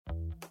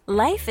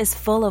Life is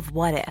full of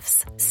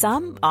what-ifs.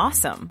 Some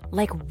awesome,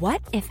 like what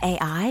if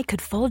AI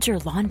could fold your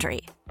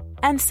laundry?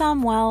 And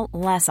some, well,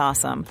 less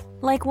awesome,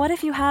 like what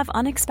if you have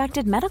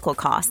unexpected medical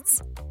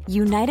costs?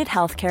 United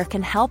Healthcare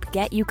can help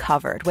get you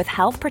covered with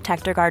Health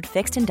Protector Guard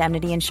fixed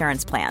indemnity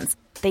insurance plans.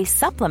 They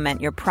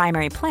supplement your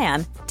primary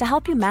plan to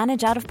help you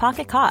manage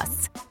out-of-pocket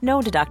costs.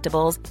 No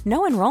deductibles,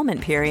 no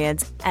enrollment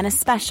periods, and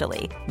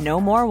especially no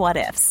more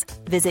what-ifs.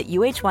 Visit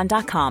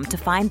uh1.com to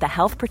find the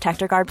Health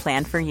Protector Guard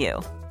plan for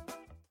you.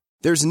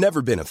 There's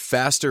never been a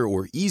faster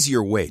or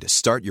easier way to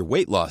start your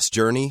weight loss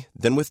journey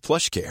than with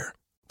PlushCare.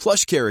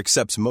 PlushCare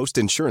accepts most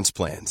insurance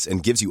plans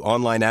and gives you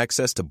online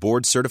access to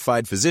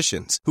board-certified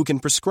physicians who can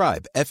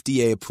prescribe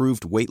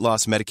FDA-approved weight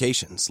loss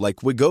medications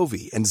like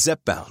Wegovy and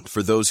Zepbound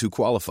for those who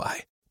qualify.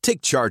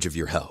 Take charge of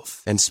your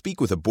health and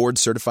speak with a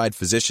board-certified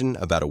physician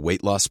about a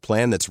weight loss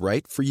plan that's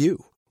right for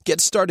you.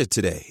 Get started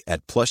today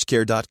at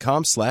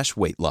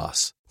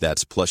plushcare.com/weight-loss.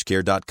 That's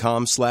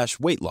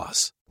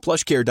plushcare.com/weight-loss.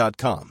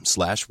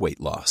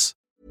 plushcare.com/weight-loss.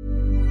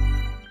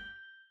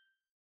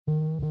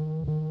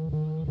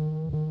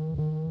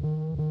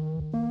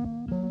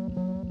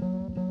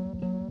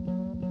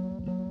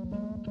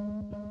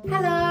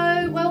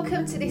 Hello,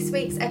 welcome to this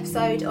week's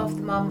episode of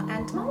the Mum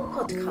and Mum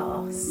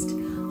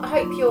podcast. I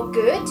hope you're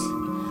good.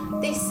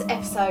 This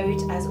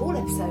episode, as all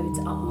episodes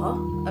are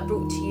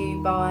brought to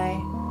you by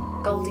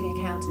Golding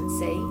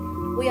Accountancy.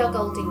 We are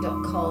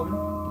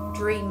golding.com,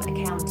 dream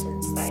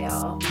accountants they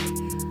are.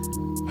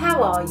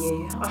 How are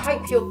you? I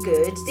hope you're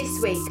good.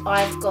 This week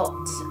I've got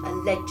a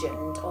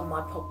legend on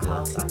my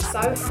podcast. I'm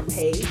so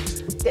happy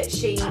that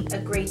she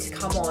agreed to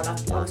come on. I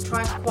was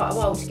trying for quite a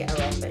while to get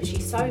her on, but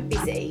she's so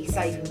busy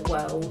saving the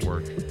world.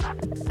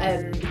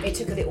 It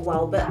took a little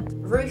while, but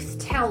Ruth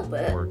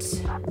Talbot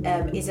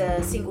is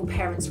a single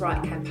parents'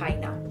 right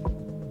campaigner.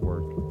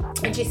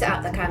 And she set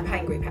up the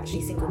campaign group,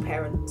 actually, Single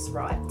Parents'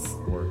 Rights.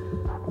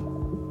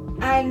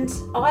 And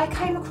I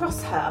came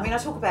across her. I mean, I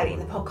talk about it in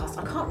the podcast.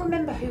 I can't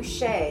remember who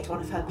shared one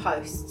of her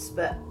posts,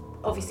 but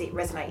obviously it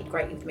resonated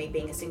greatly with me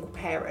being a single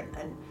parent.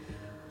 And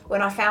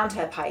when I found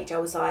her page, I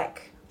was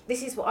like,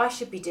 this is what I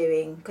should be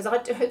doing. Because I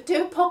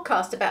do a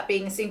podcast about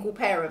being a single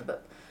parent,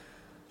 but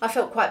I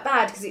felt quite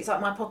bad because it's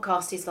like my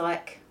podcast is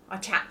like, I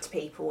chat to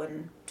people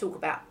and talk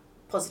about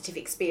positive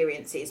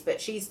experiences, but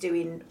she's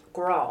doing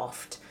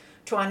graft,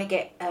 trying to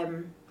get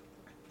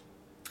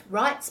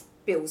rights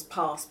bills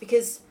passed,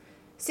 because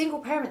single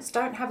parents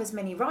don't have as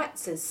many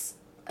rights as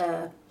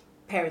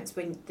parents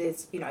when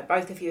there's,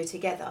 both of you are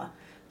together.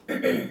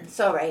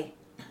 Sorry.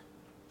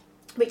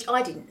 Which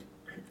I didn't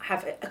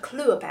have a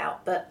clue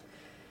about, but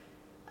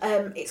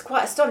it's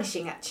quite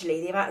astonishing, actually,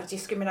 the amount of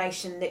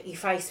discrimination that you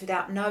face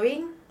without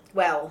knowing.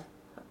 Well,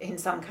 in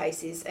some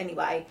cases,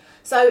 anyway.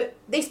 So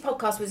this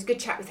podcast was a good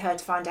chat with her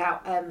to find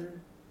out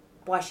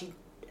why she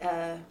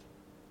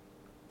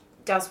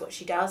does what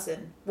she does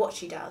and what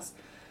she does.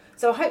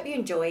 So I hope you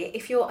enjoy it.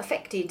 If you're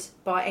affected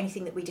by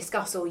anything that we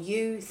discuss, or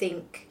you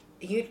think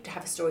you'd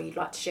have a story you'd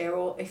like to share,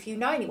 or if you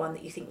know anyone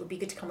that you think would be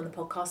good to come on the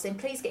podcast, then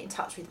please get in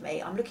touch with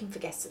me. I'm looking for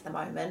guests at the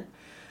moment.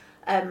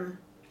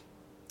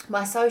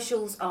 My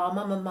socials are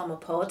Mum and Mama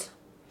Pod.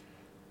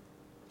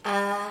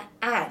 And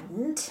I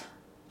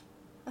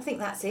think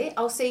that's it.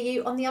 I'll see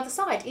you on the other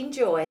side.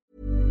 Enjoy.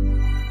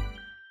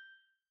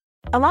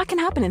 A lot can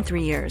happen in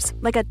 3 years,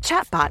 like a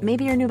chatbot may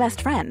be your new best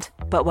friend.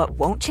 But what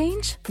won't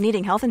change?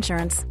 Needing health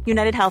insurance.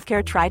 United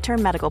Healthcare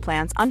Tri-Term Medical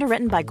Plans,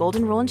 underwritten by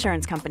Golden Rule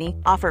Insurance Company,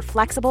 offer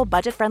flexible,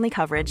 budget-friendly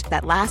coverage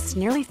that lasts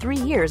nearly 3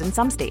 years in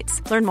some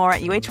states. Learn more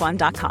at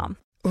uh1.com.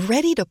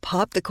 Ready to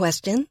pop the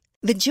question?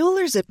 The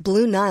jewelers at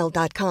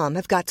BlueNile.com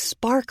have got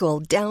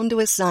sparkle down to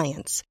a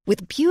science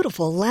with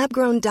beautiful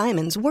lab-grown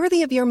diamonds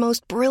worthy of your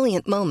most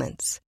brilliant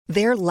moments.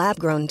 Their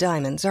lab-grown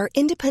diamonds are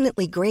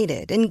independently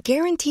graded and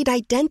guaranteed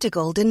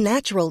identical to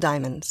natural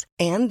diamonds,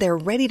 and they're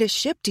ready to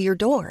ship to your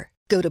door.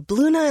 Go to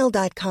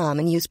BlueNile.com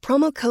and use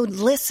promo code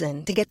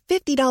LISTEN to get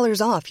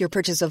 $50 off your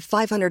purchase of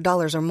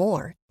 $500 or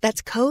more.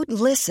 That's code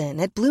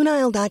LISTEN at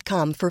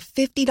BlueNile.com for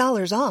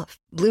 $50 off.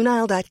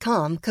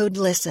 BlueNile.com, code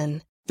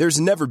LISTEN. There's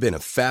never been a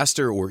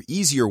faster or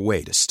easier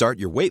way to start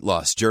your weight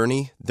loss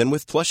journey than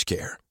with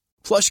PlushCare.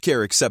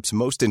 PlushCare accepts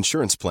most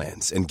insurance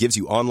plans and gives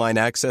you online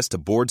access to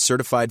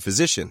board-certified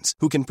physicians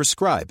who can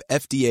prescribe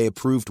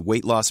FDA-approved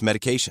weight loss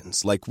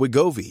medications like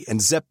Wegovy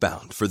and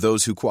Zepbound for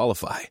those who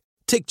qualify.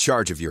 Take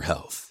charge of your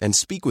health and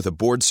speak with a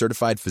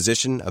board-certified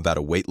physician about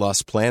a weight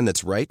loss plan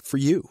that's right for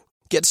you.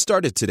 Get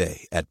started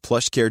today at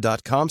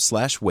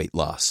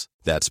plushcare.com/weight-loss.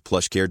 That's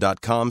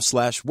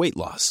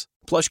plushcare.com/weight-loss.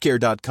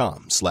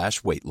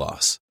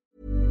 plushcare.com/weight-loss.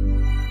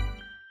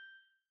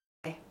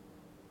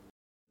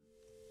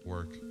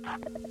 Work.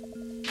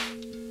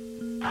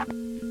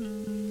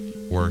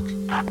 Work.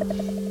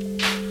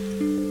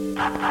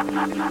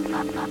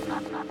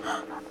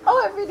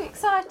 Oh, I'm really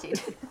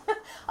excited.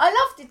 I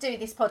love to do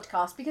this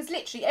podcast because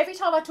literally every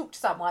time I talk to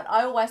someone,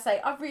 I always say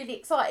I'm really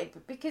excited,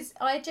 because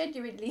I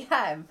genuinely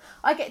am.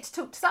 I get to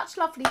talk to such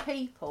lovely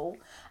people.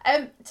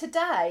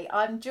 Today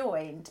I'm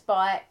joined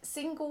by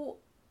single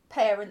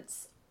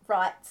parents'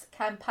 rights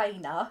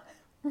campaigner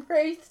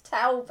Ruth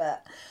Talbot,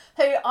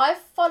 who I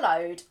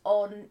followed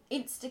on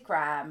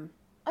Instagram.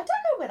 I don't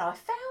know when I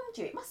found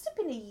you. It must have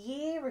been a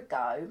year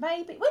ago,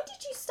 maybe. When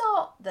did you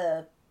start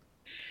the?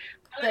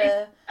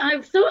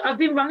 I've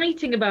been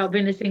writing about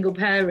being a single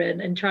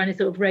parent and trying to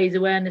sort of raise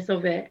awareness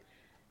of it,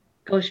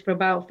 gosh, for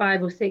about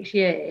 5 or 6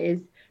 years.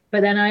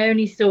 But then I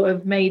only sort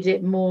of made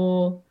it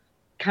more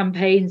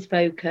campaigns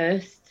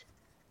focused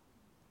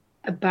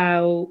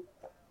about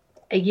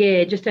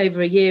just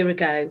over a year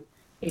ago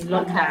in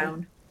lockdown.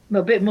 Okay.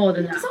 Well, a bit more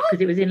than that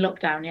because it was in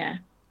lockdown, yeah.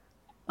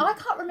 I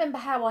can't remember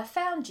how I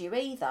found you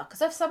either,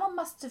 because someone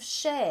must have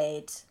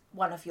shared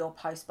one of your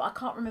posts, but I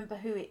can't remember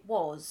who it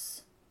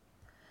was.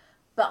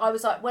 But I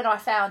was like, when I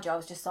found you, I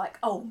was just like,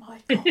 oh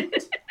my God,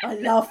 I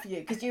love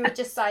you. Because you were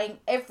just saying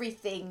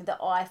everything that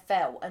I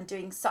felt and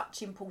doing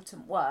such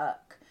important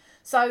work.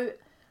 So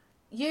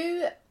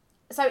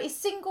is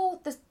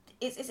Single,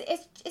 is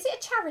it a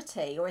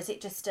charity or is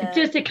it just a... It's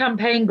just a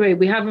campaign group.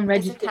 We haven't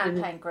registered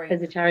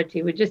as a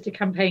charity. We're just a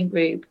campaign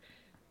group,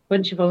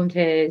 bunch of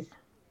volunteers.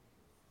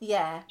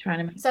 Yeah. Trying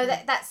to make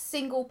that's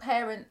Single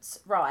Parents'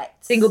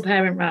 Rights. Single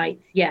Parent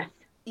Rights, yes.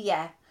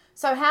 Yeah.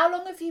 So how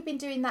long have you been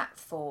doing that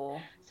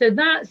for? So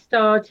that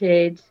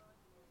started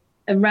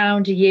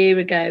around a year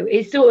ago.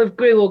 It sort of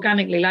grew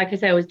organically. Like I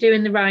said, I was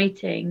doing the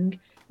writing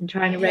and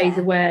trying to raise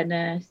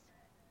awareness.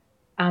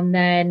 And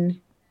then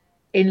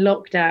in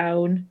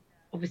lockdown,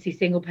 obviously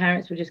single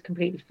parents were just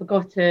completely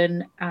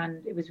forgotten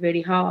and it was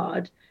really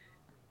hard.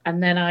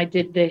 And then I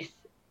did this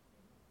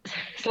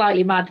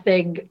slightly mad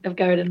thing of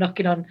going and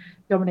knocking on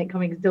Dominic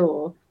Cummings'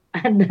 door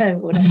and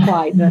well, not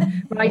quite, but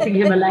writing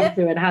him a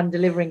letter and hand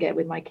delivering it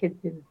with my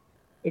kids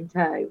in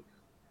tow.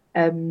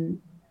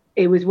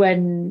 It was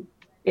when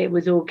it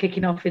was all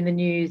kicking off in the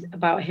news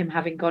about him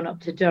having gone up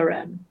to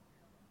Durham.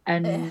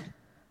 And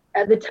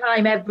at the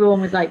time,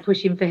 everyone was like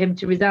pushing for him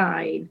to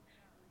resign.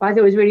 But I thought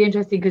it was really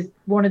interesting because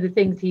one of the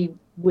things he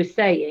was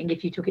saying,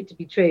 if you took it to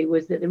be true,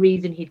 was that the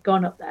reason he'd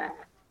gone up there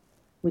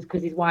was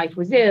because his wife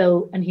was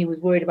ill and he was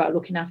worried about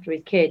looking after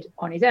his kid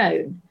on his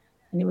own.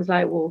 And it was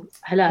like, well,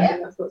 hello,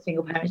 that's what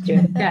single parents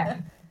do. Yeah.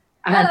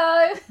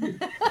 Hello.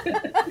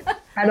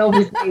 And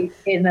obviously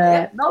in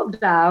a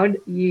lockdown,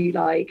 you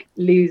like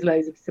lose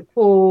loads of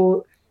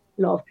support.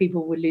 A lot of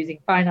people were losing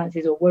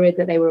finances or worried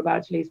that they were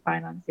about to lose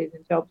finances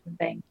and jobs and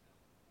things.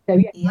 So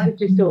I was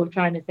just sort of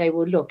trying to say,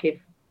 well, look, if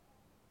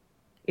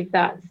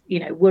that's,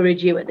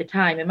 worried you at the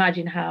time,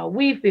 imagine how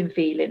we've been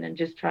feeling, and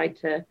just tried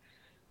to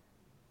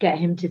get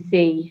him to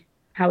see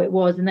how it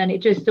was. And then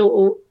it just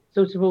sort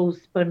of all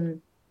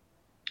spun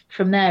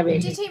from there, really.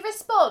 Did he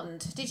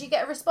respond? Did you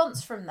get a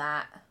response from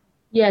that?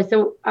 Yeah,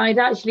 so I'd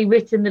actually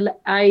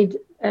I'd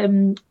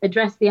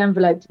addressed the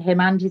envelope to him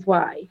and his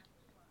wife,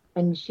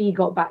 and she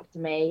got back to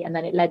me, and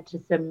then it led to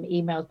some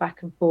emails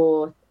back and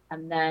forth,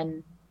 and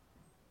then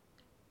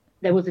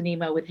there was an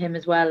email with him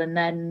as well, and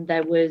then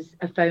there was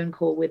a phone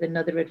call with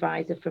another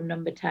advisor from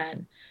Number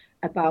 10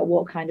 about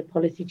what kind of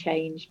policy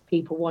change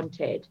people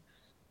wanted.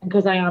 And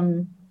because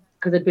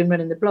I'd been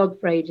running the blog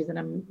for ages and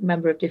I'm a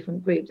member of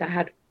different groups, I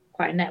had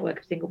quite a network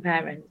of single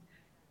parents.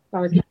 So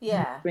I was going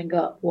to bring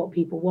up what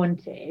people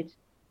wanted.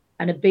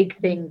 And a big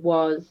thing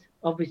was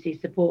obviously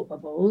support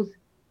bubbles.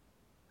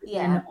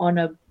 Yeah. And on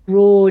a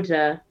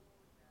broader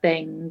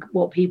thing,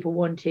 what people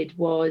wanted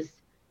was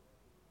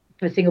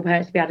for single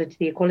parents to be added to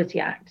the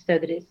Equality Act so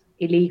that it's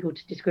illegal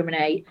to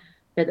discriminate,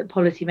 so that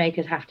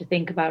policymakers have to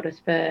think about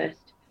us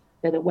first,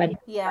 so that when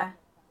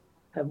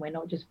and we're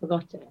not just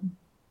forgotten.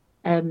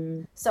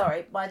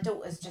 Sorry, my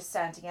daughter's just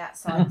standing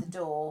outside the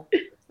door.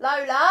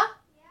 Lola? Yeah?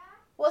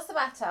 What's the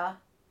matter?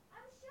 I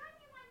was showing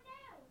you my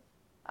nails.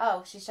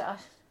 Oh, she's showing.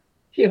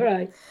 You're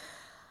right.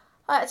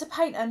 I had to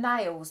paint her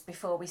nails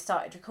before we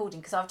started recording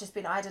because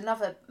I had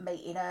another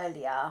meeting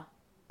earlier,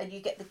 and you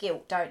get the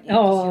guilt, don't you?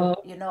 Oh.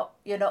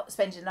 You're not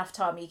spending enough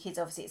time with your kids.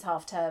 Obviously, it's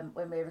half term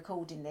when we're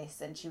recording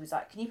this, and she was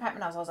like, "Can you paint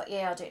my nails?" I was like,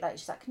 "Yeah, I'll do it later."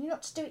 She's like, "Can you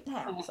not just do it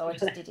now?" So I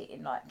just did it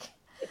in like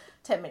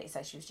 10 minutes.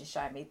 So she was just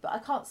showing me, but I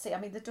can't see. I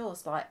mean, the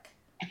door's like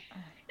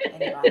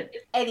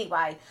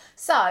anyway.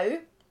 So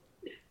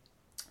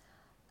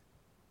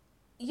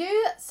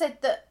you said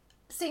that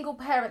single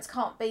parents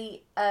can't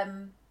be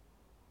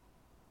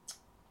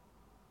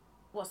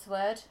what's the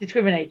word?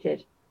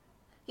 Discriminated.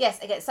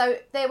 Yes, again. So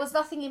there was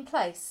nothing in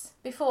place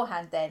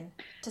beforehand then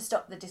to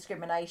stop the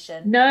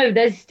discrimination? No,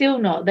 there's still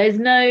not. There's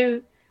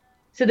no...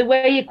 So the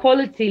way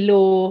equality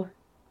law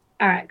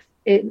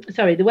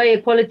the way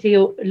equality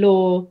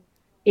law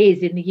is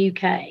in the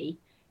UK,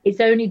 it's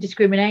only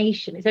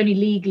discrimination. It's only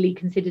legally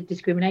considered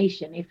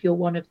discrimination if you're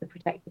one of the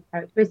protected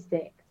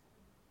characteristics.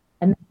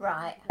 And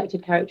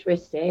protected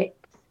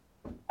characteristics,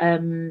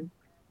 and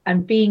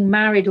being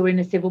married or in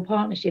a civil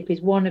partnership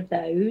is one of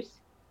those.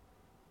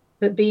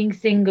 But being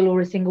single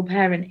or a single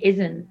parent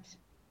isn't.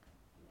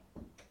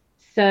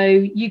 So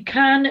you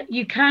can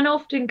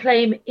often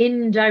claim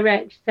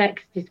indirect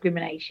sex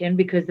discrimination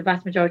because the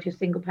vast majority of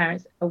single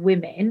parents are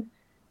women.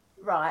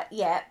 Right,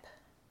 yep.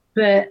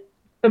 But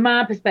from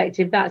our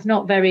perspective, that's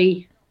not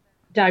very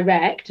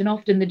direct. And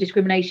often the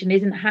discrimination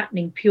isn't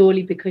happening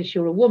purely because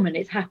you're a woman.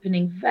 It's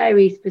happening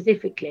very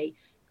specifically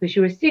because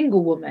you're a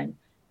single woman.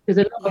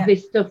 Because a lot of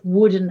this stuff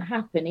wouldn't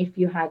happen if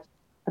you had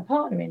a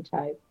partner in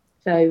tow.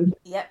 So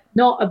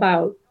not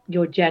about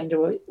your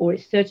gender, or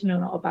it's certainly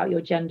not about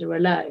your gender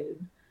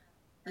alone.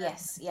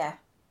 Yes, yeah.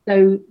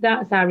 So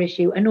that's our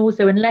issue. And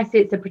also, unless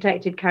it's a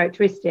protected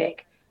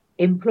characteristic,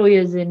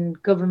 employers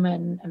and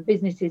government and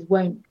businesses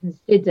won't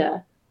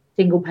consider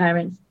single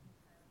parents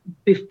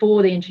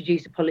before they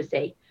introduce a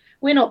policy.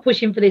 We're not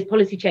pushing for this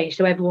policy change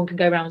so everyone can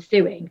go around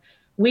suing.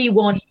 We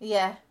want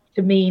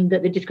to mean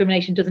that the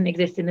discrimination doesn't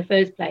exist in the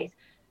first place,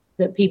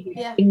 that people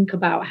think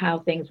about how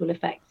things will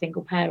affect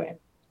single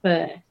parents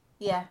first.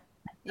 Yeah.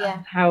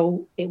 And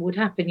how it would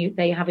happen.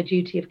 They have a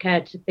duty of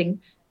care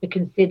to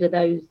consider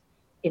those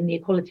in the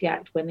Equality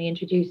Act when they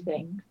introduce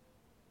things.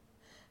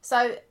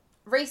 So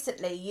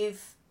recently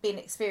you've been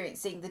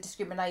experiencing the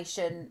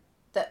discrimination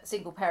that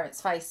single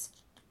parents face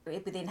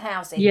within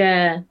housing,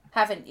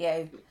 haven't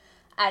you?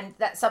 And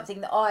that's something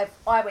that I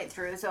went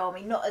through as well. I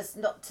mean,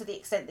 not to the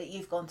extent that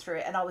you've gone through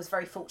it, and I was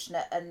very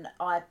fortunate, and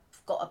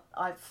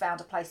I've found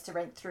a place to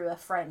rent through a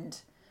friend,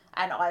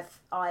 and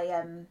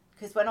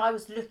because when I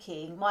was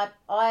looking,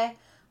 I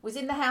was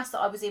in the house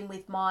that I was in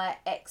with my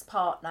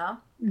ex-partner.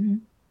 Mm-hmm.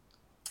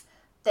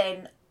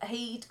 Then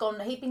he'd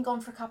been gone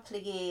for a couple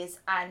of years,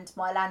 and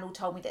my landlord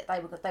told me that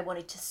they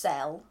wanted to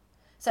sell.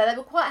 So they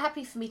were quite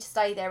happy for me to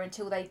stay there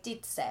until they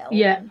did sell.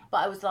 Yeah. But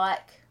I was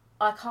like,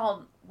 I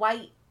can't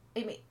wait.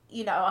 I mean,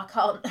 I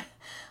can't.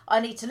 I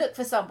need to look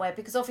for somewhere,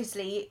 because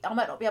obviously I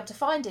might not be able to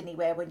find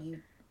anywhere when you.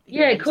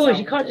 Yeah, of course,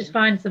 you can't just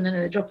find something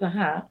at the drop of a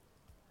hat.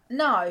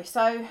 No,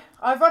 so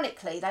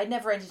ironically, they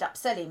never ended up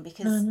selling,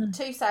 because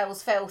 2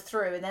 sales fell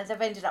through, and then they've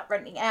ended up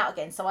renting out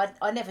again. So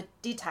I never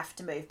did have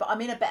to move, but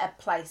I'm in a better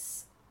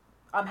place.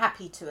 I'm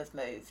happy to have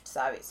moved,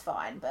 so it's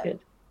fine. But good.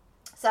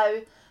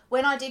 So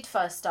when I did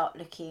first start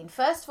looking,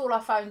 first of all,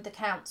 I phoned the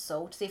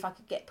council to see if I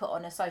could get put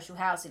on a social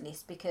housing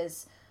list,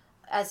 because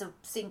as a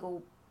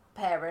single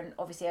parent,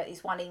 obviously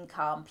it's one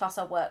income, plus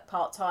I work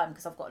part-time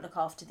because I've got to look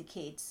after the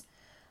kids.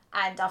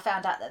 And I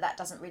found out that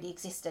doesn't really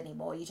exist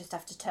anymore. You just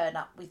have to turn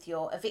up with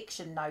your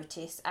eviction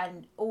notice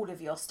and all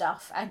of your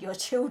stuff and your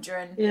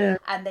children. Yeah.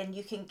 And then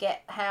you can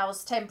get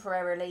housed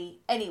temporarily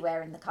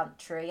anywhere in the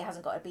country. It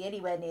hasn't got to be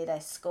anywhere near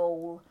their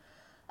school.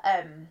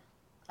 And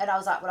I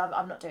was like, well,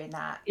 I'm not doing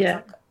that.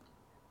 Yeah.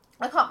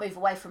 I can't move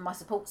away from my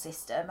support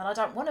system, and I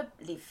don't want to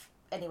live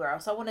anywhere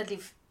else. I want to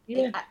live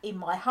in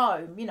my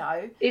home,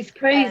 It's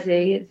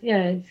crazy.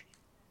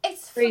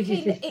 It's crazy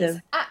freaking, system. it's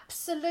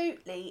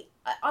absolutely,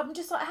 I'm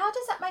just like, how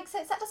does that make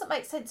sense? That doesn't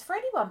make sense for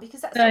anyone, because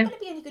that's not going to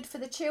be any good for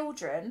the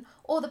children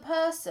or the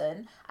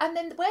person. And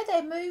then where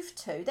they're moved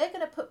to, they're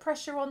going to put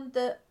pressure on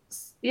the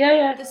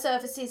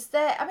services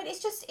there. I mean,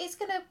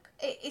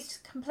 it's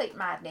complete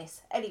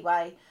madness.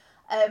 Anyway,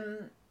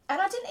 and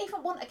I didn't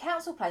even want a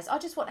council place. I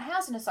just want a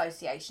housing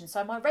association,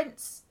 so my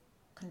rent's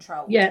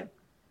controlled. Yeah.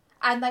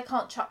 And they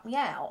can't chuck me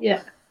out.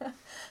 Yeah.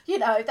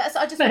 I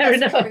just want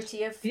the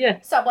security of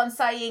someone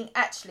saying,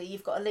 actually,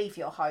 you've got to leave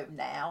your home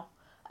now.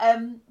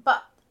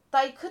 But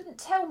they couldn't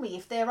tell me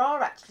if there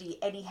are actually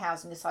any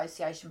housing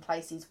association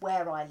places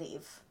where I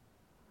live,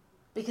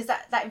 because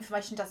that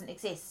information doesn't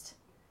exist.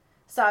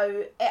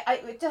 So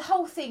the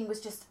whole thing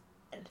was just,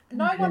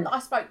 no one that I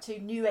spoke to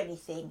knew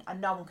anything,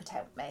 and no one could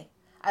help me.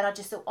 And I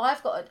just thought,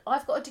 I've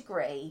got a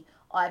degree.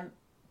 I'm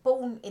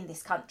born in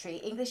this country.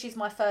 English is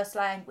my first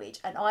language,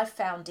 and I've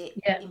found it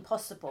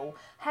impossible.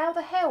 How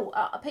the hell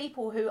are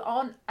people who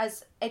aren't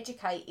as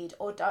educated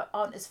or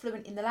aren't as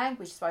fluent in the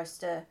language supposed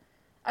to?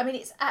 I mean,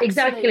 it's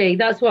exactly.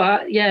 That's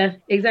what.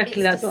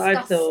 That's what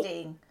I thought.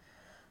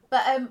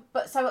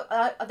 But so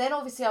then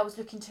obviously I was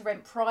looking to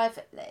rent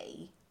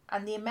privately,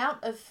 and the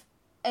amount of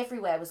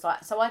everywhere was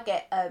like, so I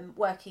get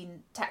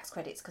working tax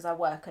credits because I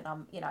work, and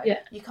I'm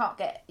you can't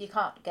get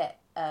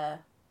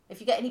if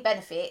you get any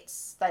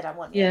benefits, they don't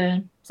want you. Yeah.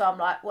 So I'm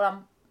like,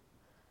 well,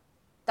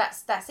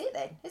 that's it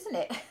then, isn't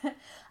it?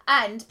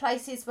 And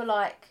places were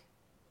like,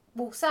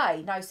 will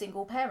say no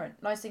single parent,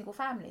 no single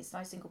families,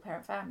 no single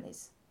parent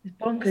families. It's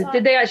bonkers.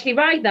 Did they actually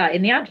write that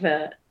in the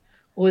advert,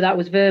 or that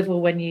was verbal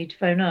when you'd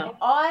phone up?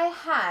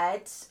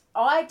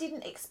 I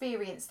didn't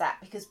experience that,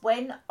 because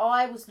when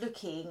I was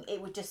looking,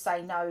 it would just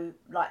say no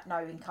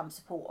income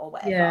support or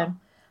whatever. Yeah.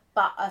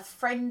 But a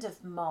friend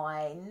of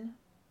mine,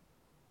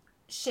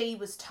 she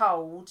was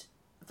told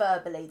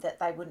verbally that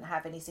they wouldn't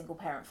have any single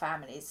parent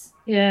families.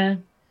 Yeah.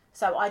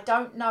 So I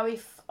don't know,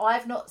 if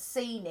I've not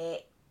seen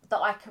it that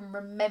I can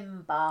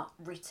remember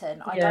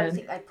written. I don't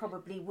think they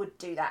probably would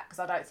do that, because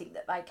I don't think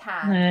that they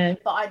can. No.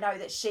 But I know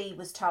that she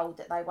was told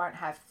that they won't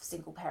have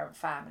single parent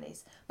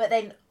families. But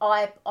then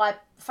I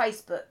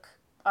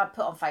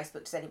put on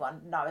Facebook, does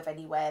anyone know of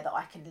anywhere that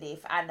I can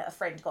live? And a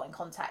friend got in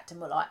contact and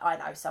were like, I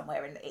know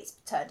somewhere, and it's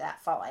turned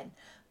out fine.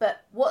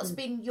 But what's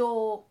been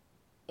your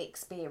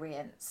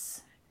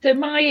experience? So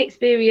my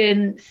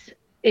experience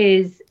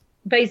is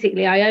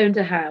basically, I owned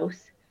a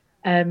house,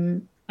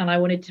 and I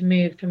wanted to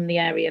move from the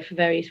area for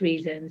various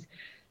reasons.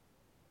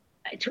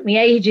 It took me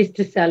ages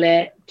to sell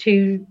it.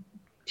 Two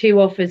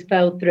offers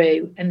fell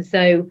through, and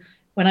so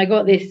when I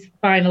got this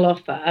final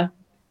offer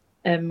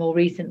more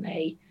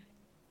recently,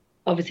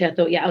 obviously I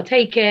thought, yeah, I'll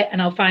take it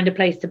and I'll find a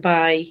place to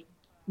buy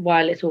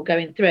while it's all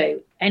going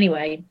through.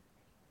 Anyway,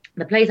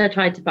 the place I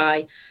tried to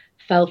buy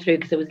fell through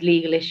because there was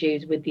legal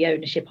issues with the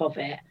ownership of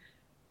it.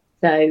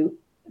 So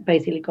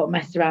basically got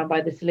messed around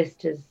by the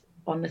solicitors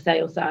on the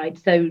sale side.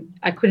 So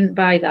I couldn't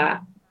buy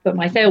that, but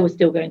my sale was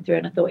still going through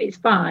and I thought it's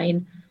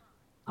fine.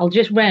 I'll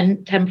just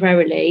rent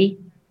temporarily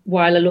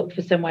while I look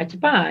for somewhere to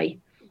buy.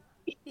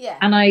 Yeah.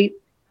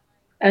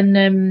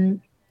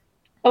 And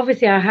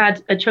obviously I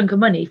had a chunk of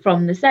money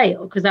from the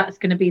sale because that's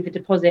going to be the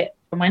deposit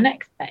for my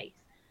next place.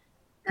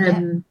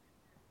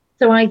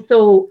 So I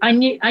thought I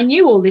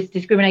knew all this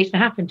discrimination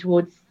happened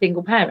towards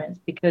single parents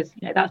because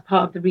that's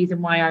part of the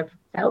reason why I've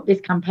set up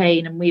this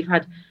campaign, and we've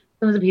had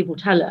tons of people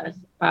tell us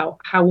about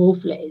how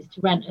awful it is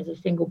to rent as a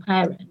single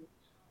parent.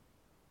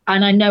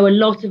 And I know a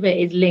lot of it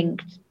is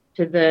linked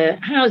to the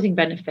housing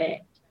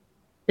benefit.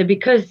 So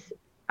because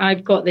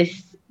I've got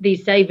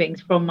these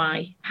savings from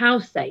my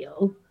house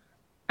sale,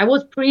 I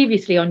was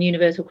previously on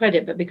universal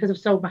credit, but because I've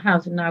sold my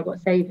house and now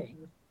got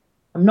savings,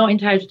 I'm not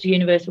entitled to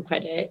universal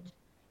credit.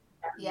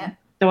 Yeah.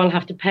 So I'll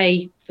have to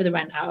pay for the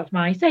rent out of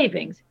my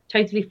savings.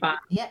 Totally fine.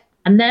 Yeah.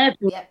 And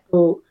therefore, I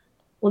thought,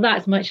 well,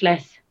 that's much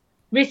less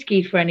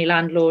risky for any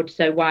landlord.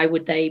 So why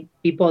would they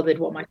be bothered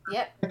what my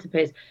setup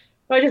is?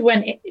 So I just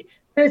went.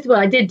 First of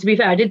all, to be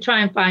fair, I did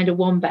try and find a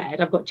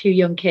 1-bed. I've got 2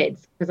 young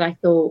kids because I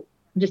thought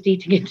I'm just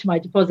eating into my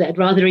deposit. I'd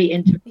rather eat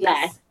into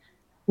less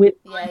with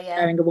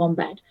sharing a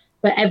 1-bed.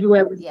 But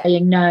everywhere was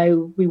saying,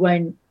 no, we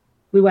won't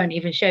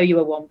even show you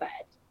a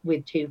 1-bed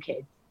with 2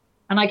 kids.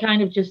 And I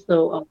kind of just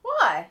thought, oh,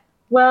 why?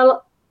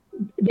 Well,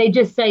 they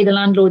just say the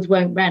landlords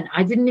won't rent.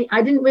 I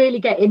didn't really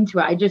get into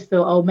it. I just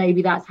thought, oh,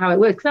 maybe that's how it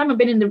works. Because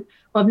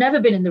I've never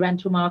been in the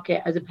rental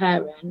market as a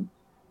parent.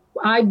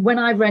 When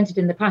I've rented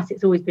in the past,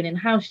 it's always been in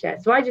house share.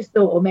 So I just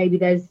thought, I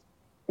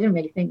didn't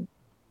really think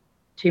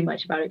too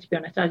much about it, to be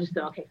honest. I just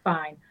thought, okay,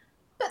 fine.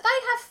 But they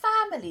have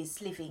families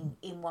living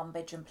in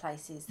 1-bedroom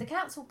places. The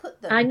council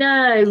put them. I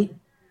know. In.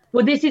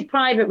 Well, this is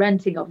private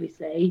renting,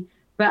 obviously.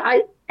 But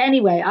I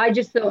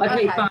just thought,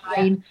 okay, fine.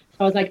 Yeah. So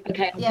I was like,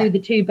 okay, I'll do the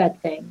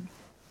 2-bed thing.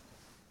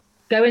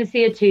 Go and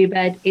see a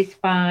 2-bed. It's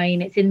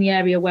fine. It's in the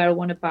area where I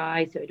want to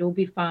buy, so it'll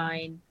be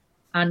fine.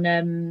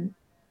 And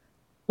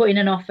put in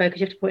an offer, because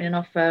you have to put in an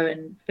offer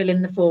and fill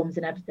in the forms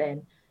and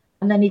everything.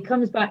 And then he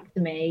comes back to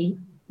me,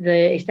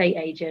 the estate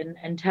agent,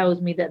 and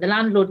tells me that the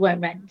landlord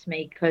won't rent to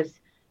me because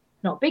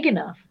it's not big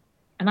enough.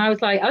 And I was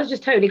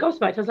just totally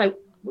gobsmacked. I was like,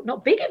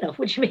 not big enough?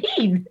 What do you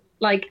mean?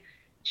 Like,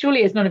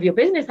 surely it's none of your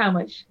business how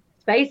much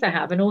space I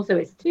have, and also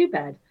it's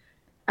 2-bed,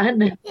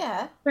 and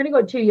I've only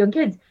got 2 young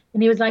kids.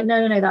 And he was like,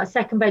 no, that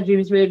 2nd bedroom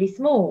is really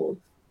small.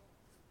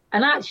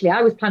 And actually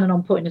I was planning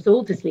on putting us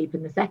all to sleep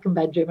in the 2nd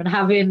bedroom and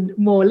having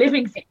more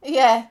living space.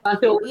 I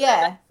thought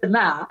than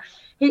that.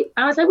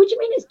 I was like, what do you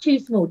mean it's too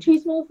small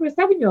for a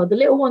 7-year-old? The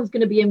little one's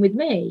going to be in with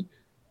me.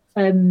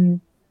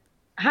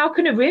 How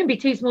can a room be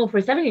too small for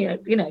a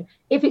 7-year-old?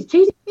 If it's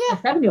too small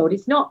for a 7-year-old,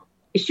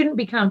 it shouldn't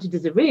be counted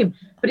as a room,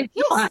 but it's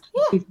not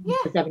actually too small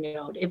for a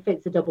 7-year-old if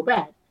it's a double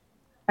bed.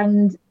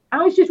 And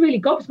I was just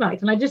really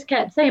gobsmacked, and I just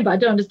kept saying, but I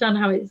don't understand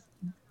how it's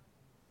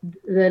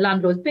the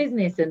landlord's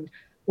business. And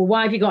well,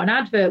 why have you got an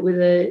advert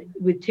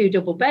with 2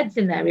 double beds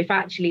in there if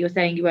actually you're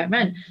saying you won't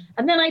rent?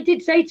 And then I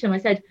did say to him, I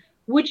said,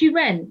 would you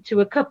rent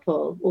to a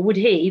couple, or would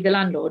he, the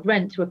landlord,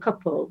 rent to a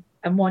couple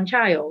and 1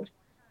 child?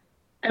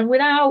 And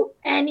without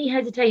any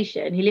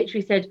hesitation, he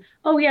literally said,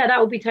 oh yeah, that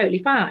would be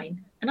totally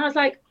fine. And I was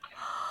like,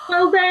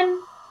 well then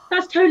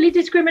that's totally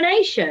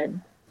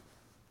discrimination.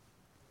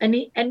 And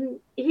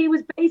he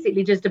was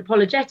basically just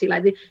apologetic.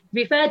 Like, to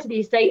be fair to the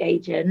estate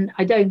agent,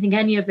 I don't think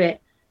any of it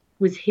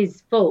was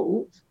his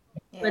fault.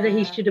 Whether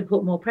he should have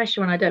put more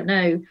pressure on, I don't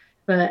know.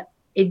 But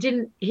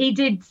he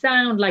did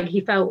sound like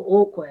he felt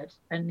awkward,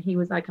 and he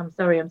was like, I'm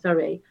sorry.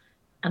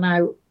 And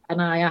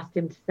I asked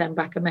him to send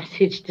back a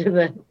message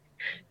to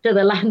the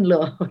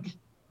landlord.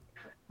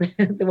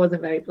 That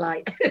wasn't very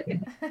polite.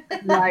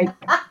 like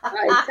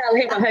tell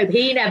him I hope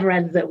he never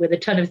ends up with a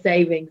ton of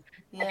savings.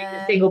 And he's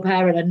a single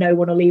parent and no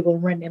one will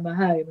even rent him a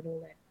home and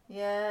all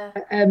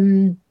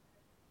that.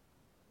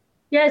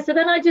 So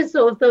then I just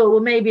sort of thought, well,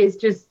 maybe it's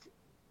just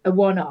a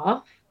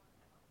one-off.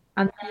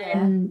 And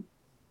then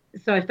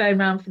so I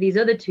phoned around for these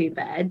other 2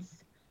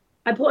 beds.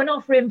 I put an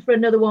offer in for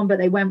another one, but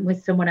they went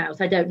with someone else.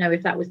 I don't know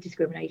if that was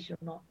discrimination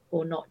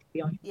or not, to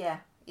be honest.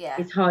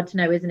 It's hard to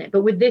know, isn't it?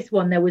 But with this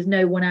one, there was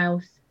no one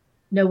else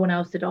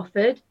had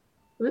offered.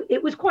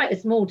 It was quite a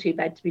small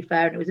 2-bed, to be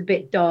fair, and it was a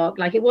bit dark.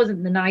 Like, it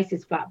wasn't the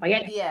nicest flat by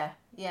any.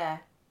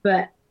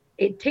 But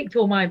it ticked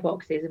all my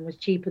boxes and was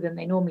cheaper than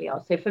they normally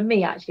are. So for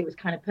me, actually, it was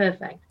kind of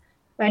perfect.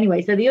 But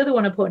anyway, so the other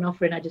one I put an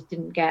offer in, I just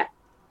didn't get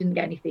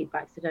any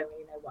feedback, so don't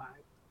really know why.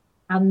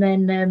 And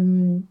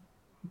then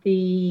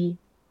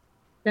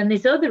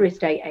this other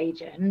estate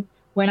agent,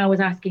 when I was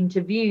asking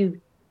to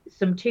view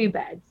some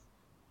 2-beds,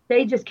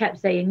 they just kept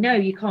saying, no,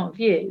 you can't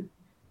view.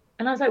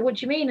 And I was like, what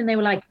do you mean? And they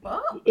were like,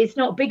 it's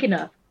not big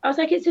enough. I was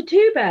like, it's a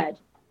 2-bed.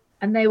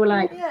 And they were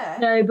like,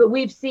 no, but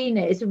we've seen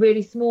it. It's a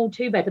really small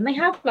 2-bed. And they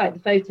have like the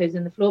photos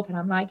in the floor plan.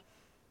 I'm like,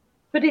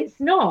 but it's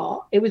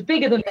not. It was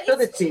bigger than the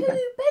other two. Bedrooms.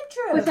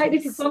 I was like,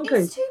 this is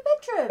bonkers. It's 2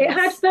 bedrooms. It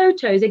had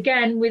photos,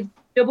 again, with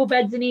double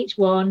beds in each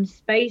one,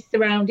 space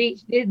around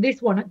each.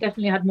 This one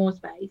definitely had more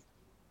space.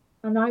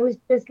 And I was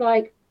just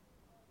like,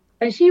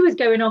 and she was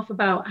going off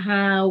about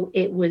how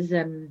it was,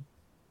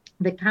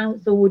 the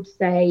council would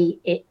say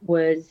it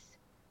was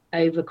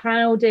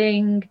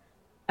overcrowding.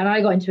 And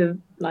I got into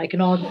like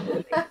an argument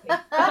with it. I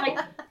was like,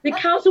 the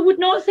council would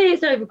not say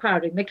it's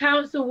overcrowding. The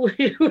council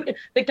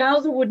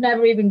would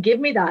never even give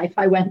me that if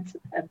I went to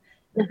them.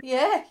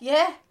 Yeah.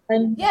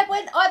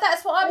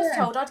 That's what I was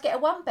told. I'd get a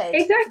 1 bed.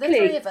 Exactly. For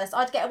the 3 of us,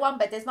 I'd get a 1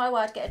 bed. There's no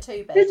way I'd get a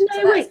 2 bed. There's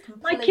no way.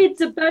 My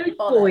kids are both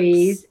bollocks.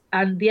 boys,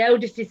 and the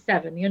eldest is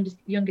 7. The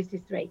youngest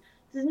is 3.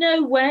 There's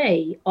no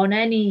way on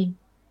anything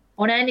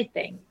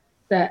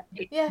that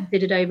it's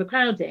considered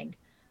overcrowding.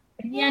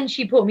 In the end,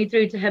 she put me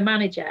through to her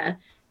manager,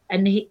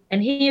 and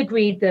he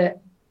agreed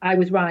that I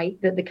was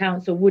right, that the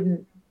council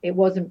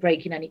wasn't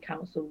breaking any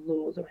council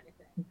laws or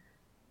anything.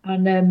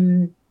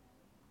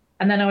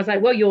 And then I was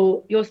like, well,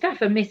 your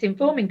staff are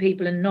misinforming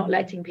people and not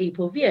letting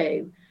people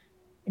view.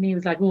 And he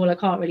was like, well, I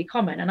can't really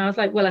comment. And I was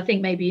like, well, I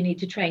think maybe you need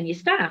to train your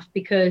staff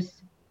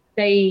because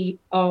they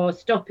are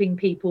stopping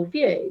people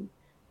view.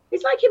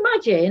 It's like,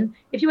 imagine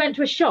if you went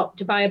to a shop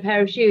to buy a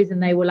pair of shoes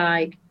and they were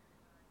like,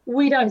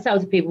 we don't sell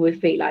to people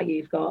with feet like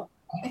you've got.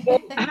 Well,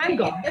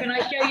 hang on, can I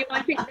show you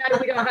my feet? No,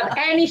 we don't have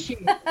any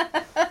shoes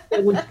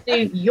that would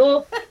suit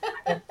your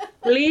feet.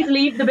 Please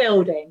leave the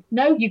building.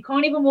 No, you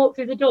can't even walk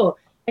through the door.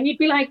 And you'd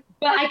be like,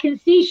 but I can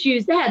see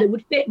shoes there that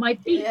would fit my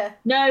feet. Yeah.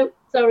 No,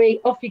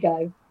 sorry, off you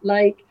go.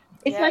 Like,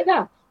 it's like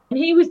that. And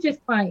he was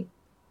just quite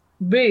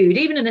rude,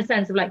 even in a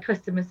sense of like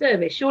customer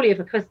service. Surely if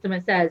a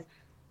customer says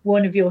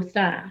one of your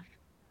staff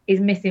is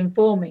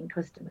misinforming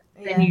customers,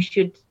 then you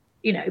should,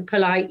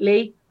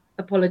 politely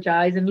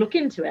apologise and look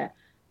into it.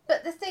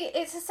 But the thing,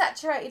 it's a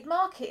saturated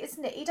market,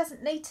 isn't it? He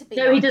doesn't need to be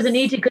No, he doesn't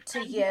need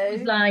to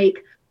you.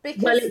 Like,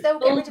 because they'll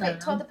get rid of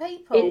it to other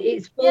people.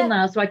 It's full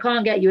now, so I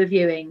can't get you a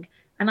viewing.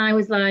 And I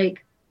was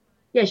like,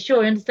 yeah,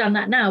 sure, I understand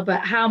that now,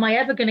 but how am I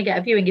ever going to get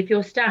a viewing if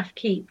your staff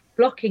keep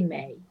blocking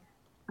me?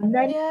 And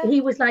then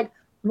he was like,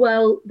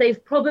 well,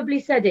 they've probably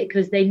said it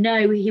because they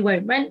know he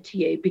won't rent to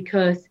you,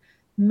 because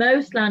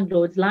most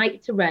landlords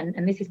like to rent,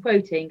 and this is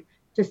quoting,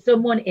 to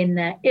someone in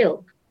their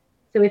ilk.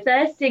 So if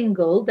they're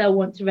single, they'll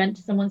want to rent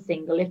to someone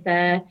single. If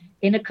they're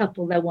in a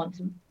couple, they'll want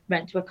to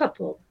rent to a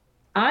couple.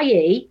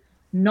 i.e.,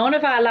 none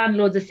of our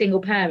landlords are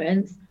single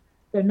parents,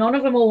 so none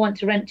of them all want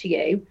to rent to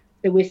you.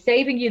 So we're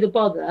saving you the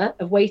bother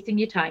of wasting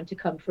your time to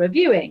come for a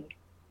viewing.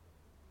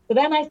 So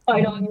then I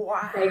started on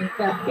saying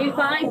that if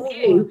I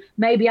view,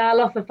 maybe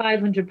I'll offer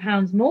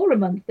 £500 more a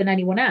month than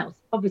anyone else.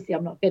 Obviously,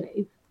 I'm not going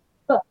to.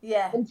 But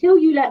until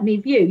you let me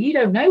view, you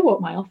don't know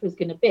what my offer is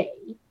going to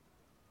be.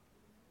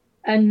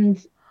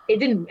 And it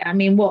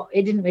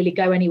didn't really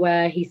go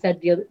anywhere. He said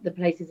the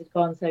places had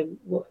gone,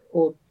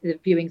 or the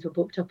viewings were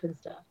booked up and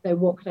stuff. So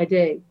what could I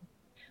do?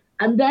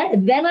 And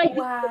then I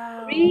viewed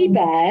a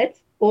 3-bed,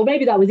 or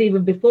maybe that was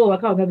even before, I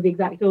can't remember the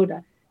exact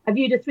order. I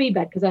viewed a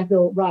 3-bed because I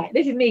thought, right,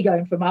 this is me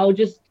going from, I'll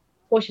just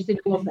wash us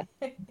into 1 bed.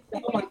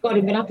 Oh my God,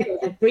 I'm going to have to go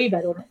to a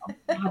 3-bed or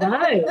have a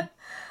home.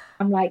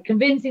 I'm like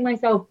convincing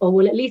myself, oh,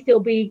 well, at least it'll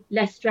be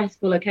less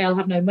stressful. Okay, I'll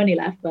have no money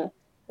left, but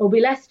it'll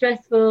be less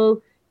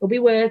stressful. It'll be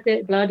worth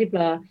it, blah, blah,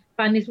 blah.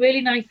 Find this really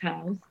nice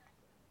house,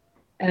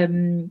 as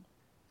in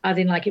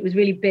like it was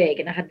really big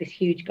and it had this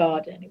huge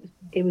garden.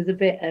 It was a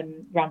bit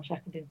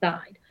ramshackle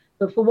inside.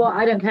 But for what,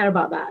 I don't care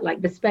about that.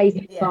 Like the space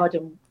in the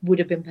garden would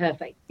have been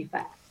perfect, to be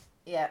fair.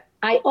 Yeah.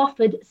 I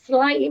offered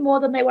slightly more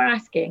than they were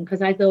asking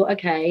because I thought,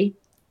 okay.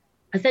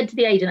 I said to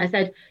the agent, I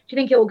said, do you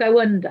think it will go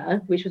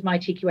under? Which was my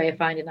cheeky way of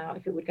finding out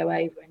if it would go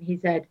over. And he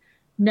said,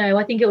 no,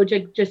 I think it will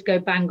just go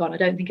bang on. I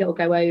don't think it will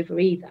go over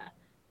either.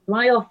 So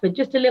I offered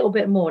just a little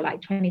bit more,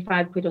 like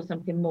 25 quid or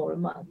something more a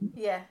month.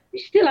 Yeah.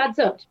 Which still adds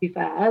up, to be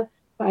fair.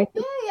 But I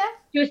thought,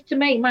 just to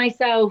make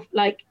myself,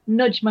 like,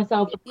 nudge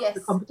myself across the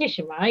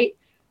competition, right?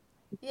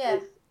 Yeah.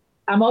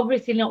 I'm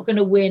obviously not going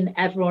to win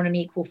ever on an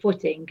equal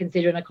footing,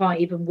 considering I can't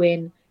even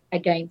win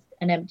against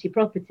an empty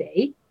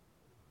property.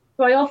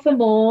 So I offer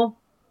more,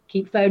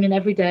 keep phoning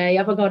every day.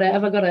 Have I got it?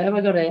 Have I got it? Have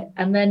I got it?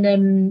 And then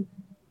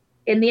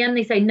in the end,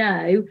 they say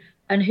no.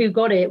 And who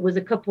got it was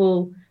a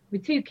couple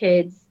with 2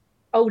 kids,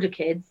 older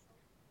kids.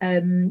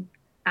 And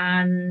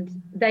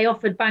they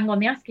offered bang on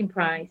the asking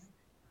price.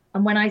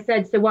 And when I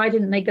said, so why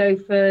didn't they go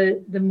for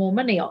the more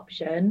money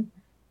option?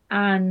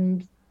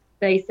 And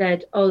they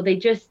said, oh,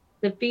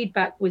 the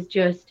feedback was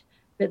just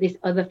that this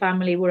other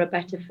family were a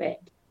better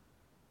fit.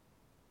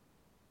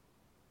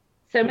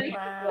 So make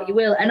what you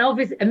will. And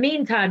obviously, in the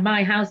meantime,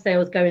 my house sale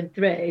was going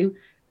through.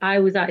 I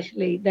was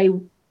actually,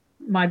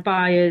 my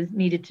buyers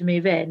needed to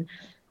move in.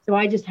 So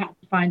I just had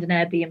to find an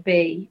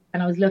Airbnb.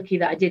 And I was lucky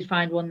that I did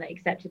find one that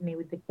accepted me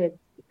with the kids,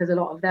 because a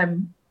lot of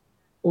them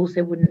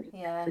also wouldn't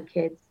have the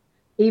kids.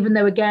 Even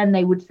though, again,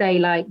 they would say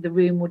like the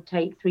room would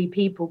take 3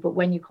 people. But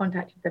when you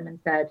contacted them and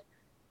said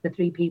the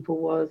 3 people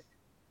was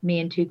me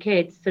and 2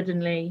 kids,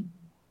 suddenly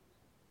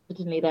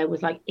there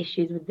was like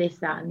issues with this,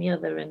 that and the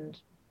other. And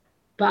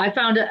But I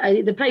found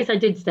the place I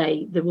did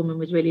stay, the woman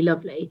was really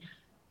lovely,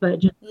 but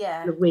just a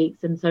couple of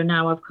weeks. And so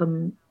now I've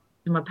come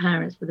to my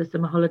parents for the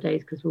summer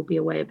holidays because we'll be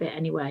away a bit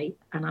anyway.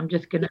 And I'm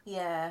just going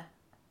to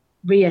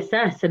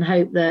reassess and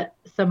hope that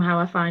somehow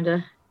I find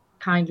a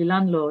kindly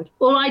landlord.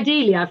 Or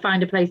ideally, I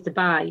find a place to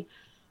buy.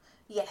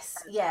 Yes,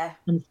 yeah.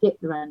 And skip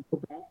the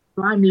rental bit.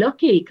 So I'm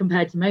lucky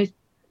compared to most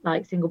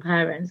like single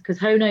parents, because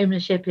home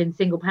ownership in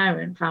single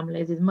parent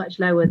families is much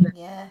lower than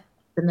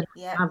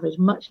the average,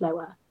 much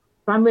lower.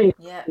 So I'm really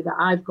happy that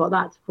I've got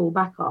that to fall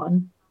back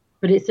on.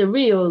 But it's a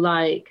real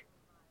like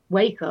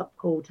wake up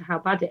call to how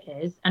bad it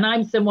is. And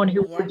I'm someone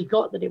who already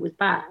got that it was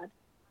bad.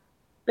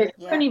 But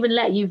they don't even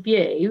let you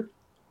view.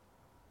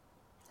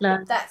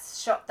 Like,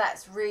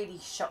 that's really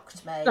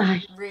shocked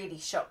me. Really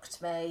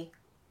shocked me.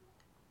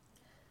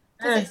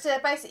 Because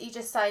it's basically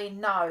just saying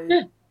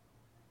no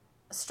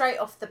straight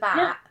off the bat.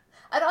 Yeah.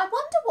 And I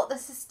wonder what the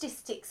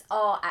statistics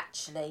are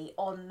actually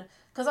on,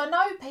 because I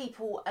know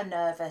people are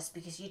nervous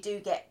because you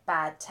do get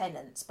bad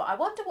tenants, but I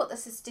wonder what the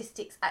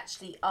statistics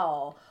actually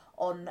are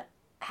on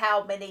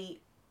how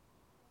many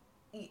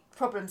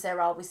problems there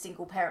are with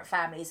single parent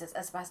families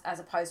as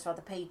opposed to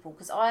other people.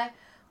 Because I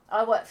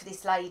work for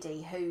this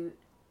lady who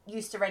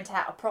used to rent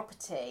out a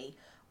property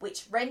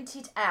which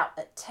rented out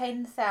at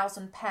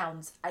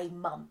 £10,000 a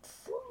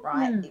month,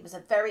 right? It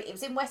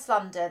was in West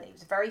London. It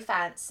was very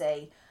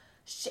fancy.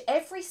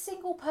 Every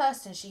single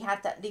person she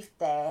had that lived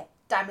there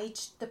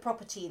damaged the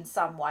property in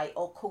some way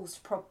or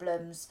caused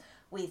problems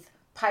with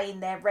paying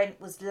their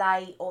rent was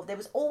late, or there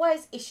was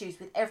always issues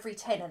with every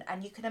tenant.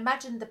 And you can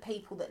imagine the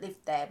people that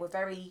lived there were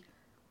very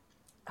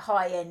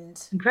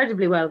high-end,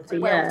 incredibly wealthy,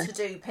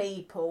 well-to-do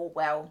people,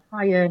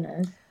 high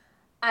earners.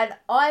 And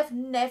I've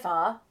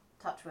never,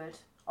 touch wood,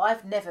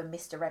 I've never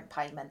missed a rent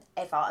payment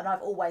ever, and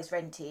I've always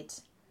rented.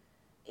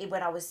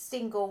 When I was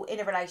single, in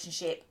a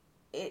relationship,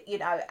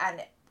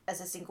 and as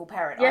a single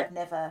parent, I've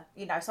never,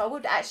 so I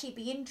would actually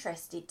be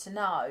interested to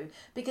know,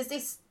 because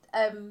this,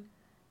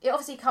 it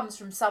obviously comes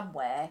from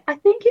somewhere. I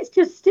think it's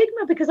just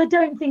stigma, because I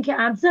don't think it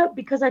adds up,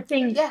 because I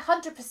think...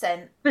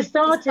 100%. For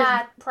starters, it's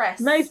bad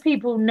press. Most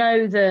people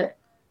know that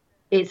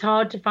it's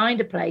hard to find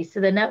a place,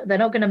 so they're not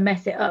going to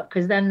mess it up,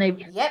 because then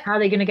how are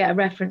they going to get a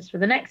reference for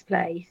the next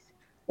place?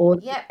 Or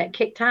get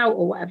kicked out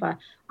or whatever.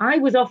 I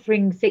was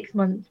offering 6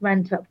 months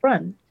rent up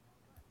front.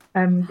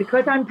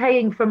 Because I'm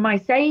paying from my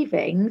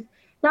savings,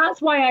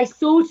 that's why I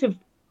sort of,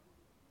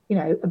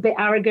 a bit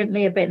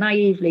arrogantly, a bit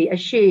naively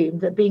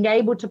assumed that being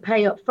able to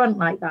pay up front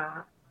like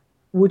that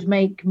would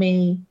make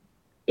me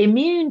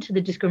immune to the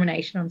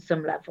discrimination on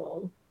some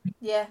level.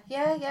 Yeah.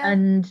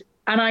 And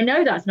I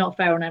know that's not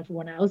fair on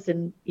everyone else,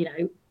 and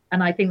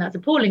and I think that's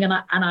appalling, and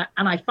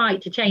I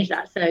fight to change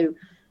that. So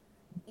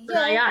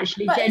I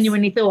actually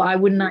genuinely thought I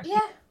wouldn't actually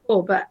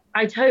support, but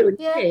I totally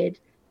did,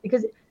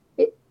 because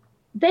I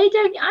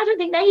don't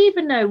think they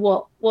even know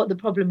what the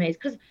problem is,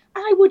 because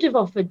I would have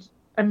offered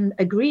and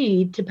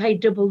agreed to pay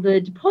double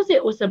the deposit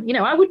or something.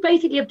 I would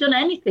basically have done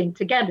anything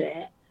to get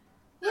it.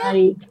 Yeah,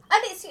 and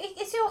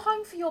it's your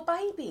home for your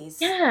babies.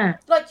 Yeah,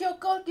 like you're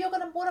going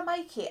to want to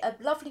make it a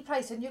lovely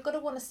place, and you're going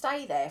to want to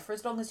stay there for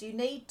as long as you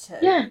need to.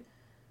 Yeah.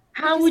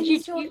 How would you?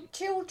 It's your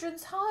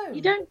children's home.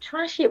 You don't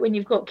trash it when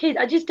you've got kids.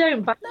 I just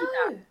don't buy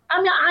that.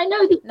 I mean, I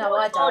know the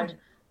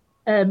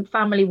odd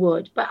family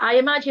would, but I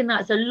imagine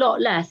that's a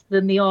lot less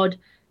than the odd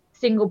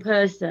single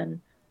person.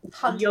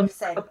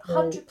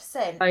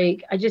 100%.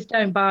 Like, I just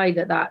don't buy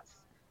that that's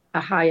a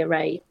higher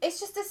rate. It's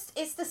just this.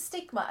 It's the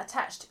stigma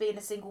attached to being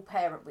a single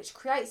parent, which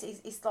creates.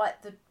 It's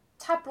like the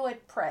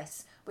tabloid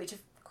press, which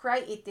have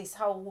created this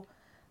whole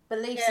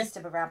belief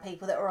system around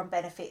people that are on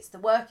benefits, the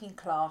working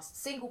class,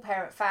 single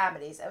parent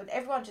families, and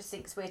everyone just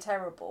thinks we're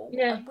terrible,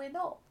 and we're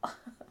not.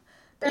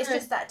 But it's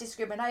just that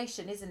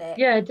discrimination, isn't it?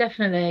 Yeah,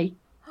 definitely.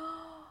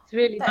 It's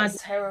really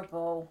that's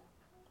terrible.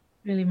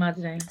 Really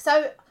maddening.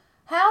 So,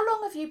 how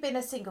long have you been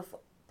a single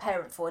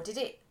parent for?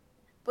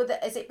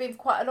 Has it been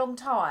quite a long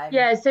time?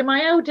 Yeah. So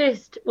my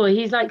eldest,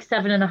 he's like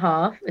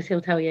 7.5, as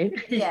he'll tell you.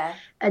 Yeah.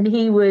 And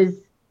he was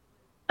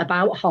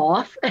about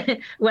half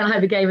when I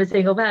became a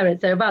single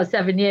parent. So about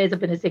 7 years I've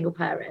been a single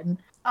parent.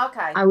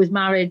 Okay. I was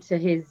married to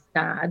his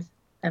dad,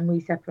 and we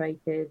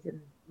separated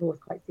and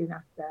divorced quite soon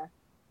after.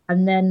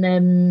 And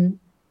then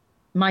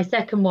my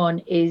second one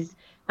is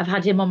I've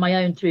had him on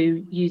my own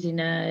through using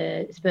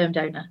a sperm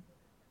donor.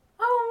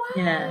 Oh,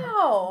 wow. Yeah.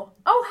 Oh,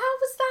 how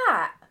was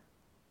that?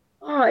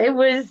 Oh, it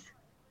was...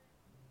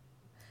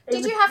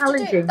 Did you have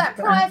to do that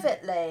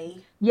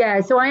privately?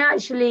 Yeah, so I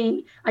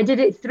did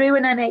it through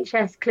an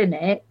NHS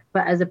clinic,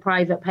 but as a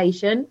private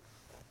patient,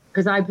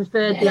 because I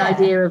preferred the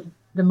idea of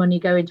the money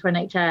going to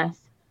NHS,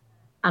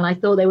 and I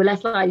thought they were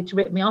less likely to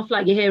rip me off.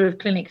 Like you hear of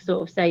clinics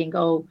sort of saying,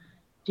 "Oh,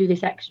 do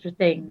this extra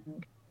thing."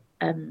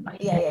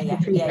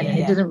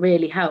 It doesn't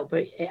really help,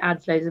 but it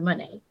adds loads of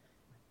money.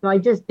 So I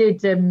just did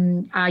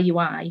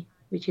IUI,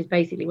 which is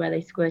basically where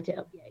they squirt it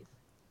up you.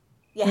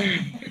 Yeah,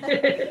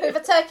 with a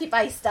turkey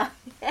baster.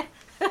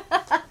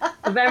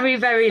 A very,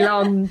 very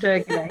long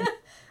turkey leg.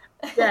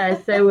 Yeah,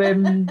 so I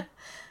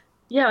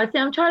think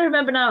I'm trying to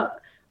remember now.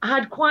 I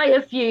had quite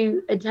a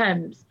few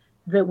attempts,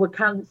 that were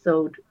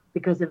cancelled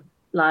because of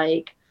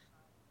like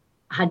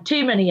had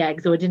too many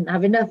eggs or didn't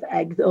have enough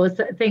eggs or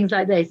things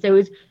like this. So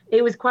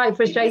it was quite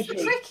frustrating.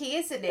 It's tricky,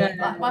 isn't it?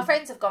 Like my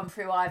friends have gone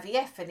through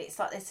IVF and it's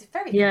like it's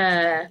very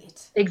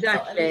complicated. Exactly. It's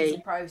not an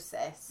easy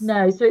process.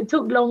 No, so it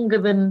took longer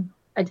than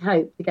I'd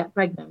hoped to get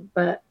pregnant,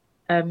 but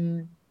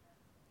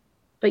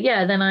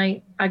yeah, then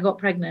I got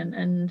pregnant,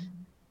 and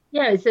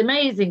yeah, it's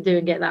amazing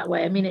doing it that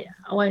way. I mean,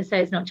 I won't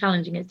say it's not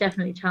challenging. It's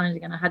definitely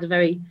challenging, and I had a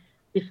very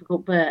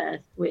difficult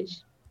birth, which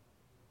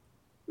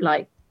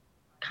like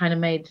kind of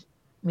made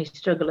me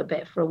struggle a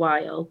bit for a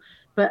while.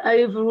 But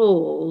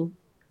overall,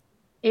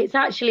 it's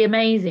actually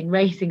amazing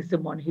raising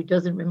someone who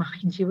doesn't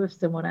remind you of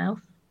someone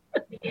else. I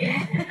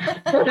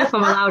don't know if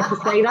I'm allowed to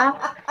say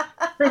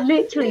that, but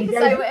literally,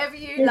 say whatever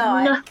you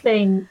like.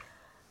 Nothing.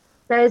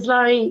 There's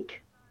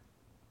like,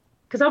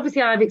 because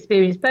obviously I've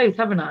experienced both,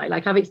 haven't I?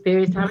 Like I've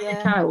experienced having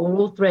a child, or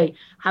all three,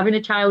 having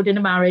a child in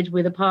a marriage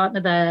with a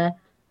partner there,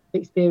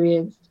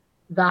 experienced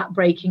that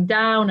breaking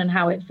down and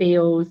how it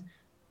feels.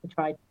 I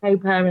tried to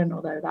co-parent,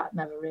 although that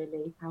never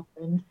really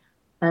happened.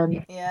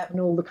 And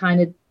all the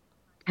kind of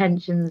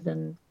tensions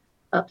and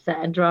upset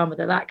and drama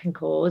that can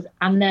cause.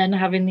 And then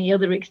having the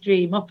other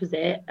extreme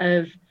opposite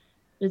of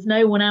there's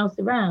no one else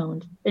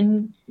around.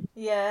 And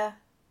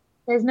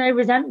there's no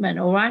resentment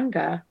or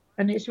anger.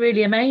 And it's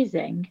really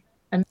amazing.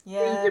 And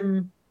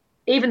freedom,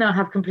 even though I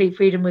have complete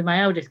freedom with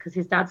my eldest, because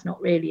his dad's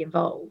not really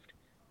involved.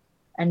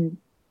 And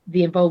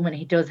the involvement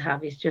he does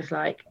have is just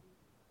like,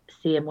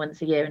 see him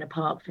once a year in a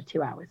park for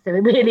 2 hours, so it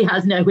really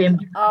has no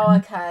impact. Oh,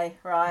 okay,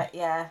 right,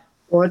 yeah.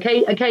 Or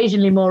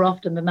occasionally more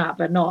often than that,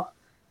 but not,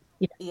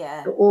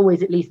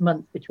 always at least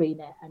months between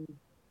it, and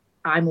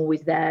I'm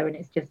always there, and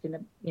it's just in a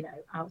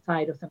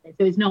outside or something,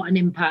 so it's not an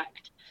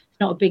impact. It's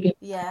not a big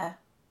impact.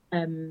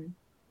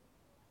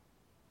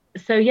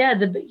 So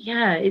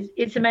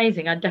it's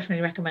amazing. I'd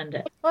definitely recommend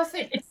it. Well, I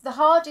think the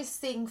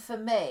hardest thing for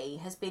me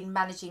has been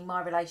managing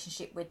my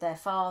relationship with their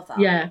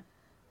father.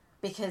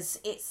 Because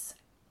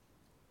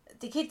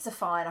the kids are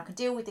fine. I can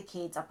deal with the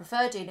kids. I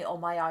prefer doing it on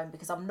my own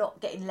because I'm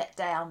not getting let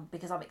down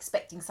because I'm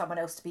expecting someone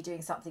else to be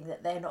doing something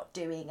that they're not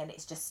doing, and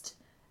it's just,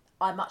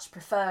 I much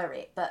prefer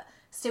it. But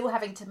still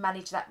having to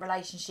manage that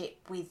relationship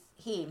with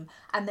him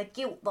and the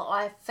guilt that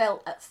I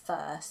felt at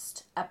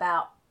first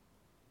about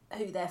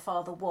who their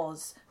father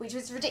was, which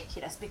was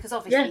ridiculous because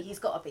obviously he's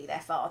got to be their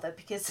father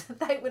because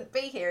they wouldn't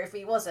be here if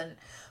he wasn't.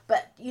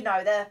 But,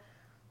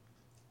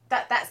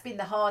 that's been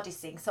the hardest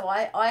thing. So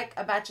I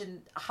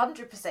imagine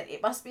 100%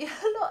 it must be a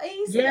lot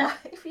easier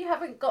if you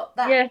haven't got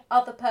that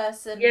other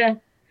person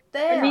there.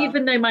 And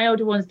even though my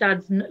older one's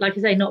dad's, like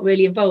I say, not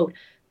really involved,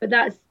 but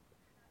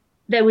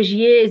there was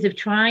years of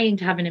trying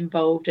to have him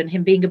involved and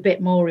him being a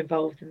bit more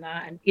involved in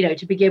that. And,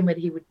 to begin with,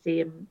 he would see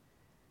him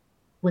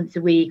once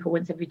a week or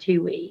once every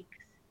 2 weeks.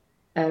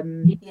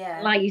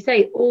 Like you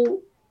say,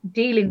 all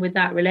dealing with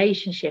that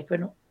relationship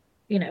and,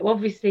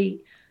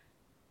 obviously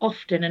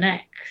often an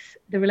ex,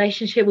 the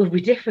relationship will be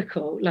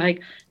difficult.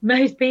 Like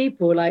most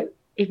people, like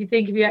if you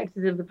think of your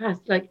exes of the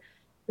past, like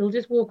they'll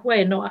just walk away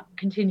and not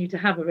continue to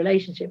have a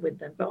relationship with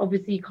them. But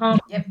obviously you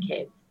can't have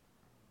kids.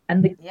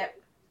 And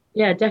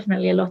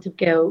definitely a lot of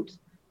guilt.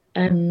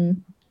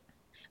 And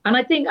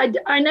I think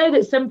I know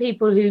that some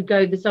people who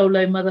go the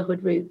solo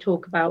motherhood route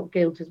talk about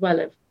guilt as well,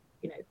 of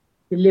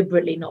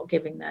deliberately not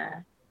giving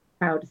their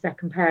child a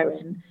second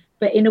parent.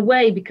 But in a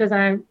way, because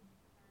I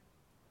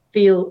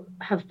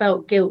have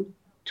felt guilt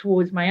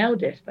towards my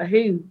eldest for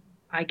who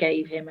I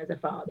gave him as a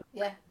father.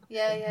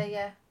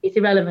 It's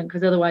irrelevant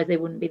because otherwise they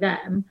wouldn't be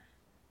them.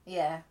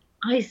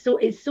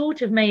 It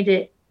sort of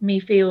made me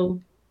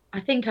feel, I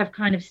think I've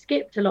kind of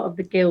skipped a lot of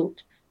the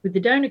guilt with the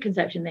donor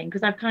conception thing,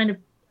 because I've kind of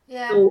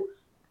thought,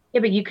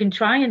 but you can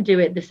try and do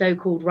it the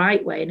so-called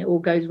right way and it all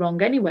goes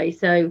wrong anyway,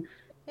 so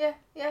at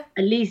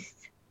least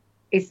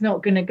it's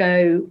not going to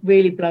go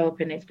really blow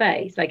up in its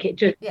face. Like it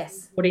just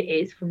what it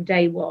is from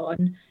day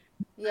one.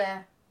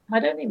 I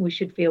don't think we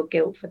should feel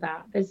guilt for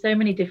that. There's so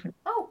many different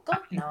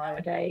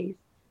nowadays.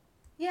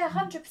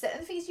 100%.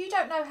 And the thing is, you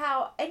don't know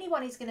how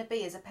anyone is going to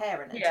be as a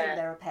parent until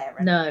they're a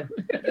parent. No.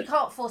 You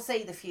can't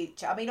foresee the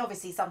future. I mean,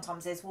 obviously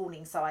sometimes there's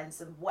warning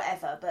signs and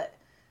whatever, but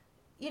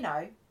you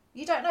don't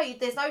know.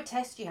 There's no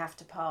test you have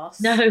to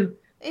pass. No.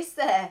 It's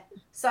there.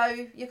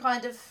 So you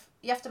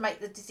have to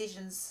make the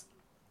decisions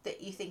that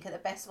you think are the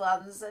best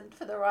ones and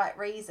for the right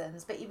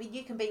reasons. But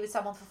you can be with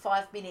someone for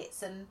 5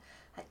 minutes and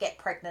get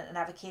pregnant and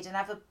have a kid and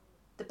have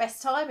the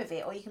best time of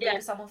it, or you can be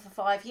with someone for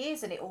 5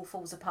 years and it all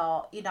falls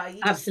apart.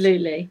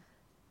 Absolutely.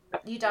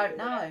 You don't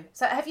know.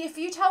 So have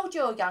you told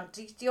your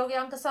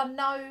younger son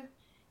know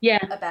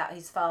about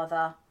his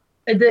father?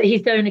 That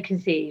he's donor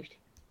conceived.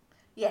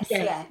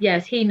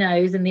 Yes, he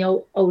knows, and the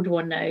older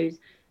one knows.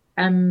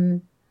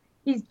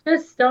 He's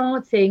just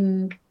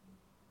starting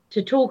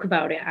to talk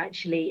about it,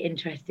 actually,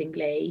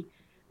 interestingly.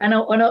 And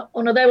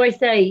although I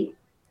say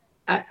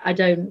I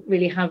don't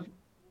really have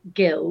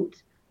guilt,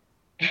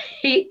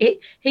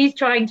 he's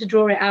trying to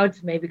draw it out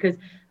to me, because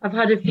I've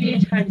had a few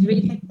times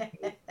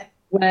recently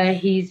where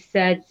he's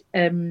said,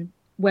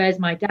 where's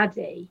my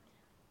daddy?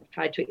 I've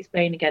tried to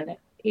explain again that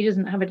he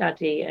doesn't have a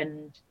daddy,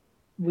 and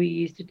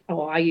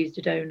I used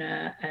a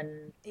donor,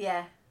 and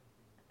Yeah.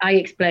 I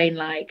explained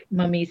like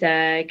mummy's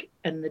egg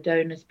and the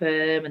donor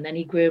sperm, and then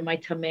he grew in my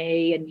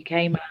tummy and you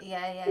came out,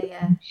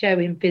 Yeah. show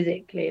him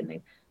physically and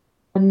things.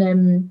 And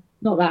then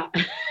not that,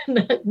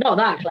 not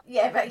that.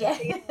 Yeah, but yeah.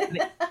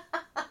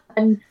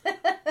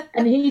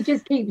 and he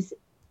just keeps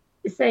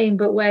saying,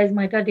 but where's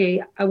my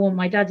daddy? I want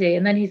my daddy.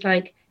 And then he's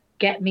like,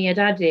 get me a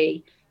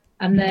daddy.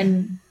 And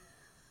then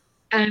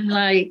I'm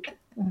like,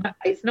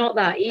 it's not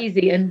that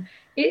easy, and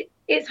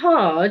it's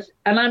hard,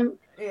 and I'm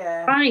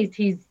surprised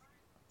he's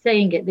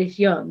saying it this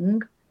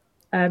young.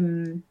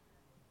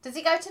 Does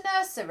he go to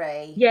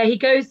nursery? Yeah, he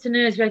goes to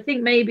nursery. I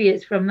think maybe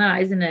it's from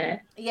that, isn't it?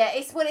 Yeah,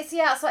 it's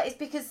the outside. It's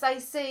because they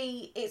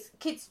see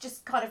kids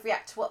just kind of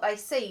react to what they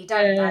see,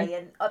 don't they?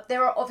 And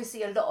there are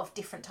obviously a lot of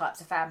different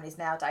types of families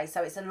nowadays,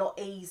 so it's a lot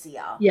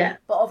easier. Yeah.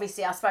 But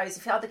obviously, I suppose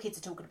if other kids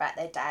are talking about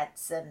their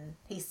dads and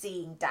he's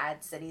seeing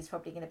dads, then he's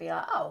probably going to be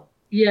like, oh.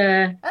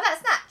 Yeah. And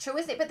that's natural,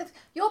 isn't it? But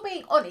you're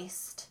being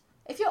honest.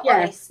 If you're Yeah.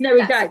 honest, No,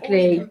 that's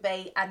exactly. all you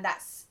can be, and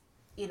that's,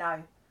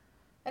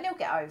 and he'll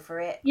get over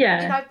it.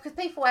 Yeah. Because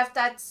people have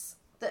dads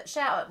that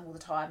shout at them all the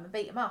time and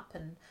beat them up,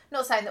 and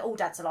not saying that all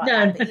dads are like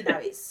that,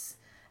 but it's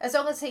as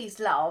long as he's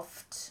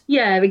loved.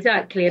 Yeah,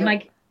 exactly. And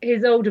like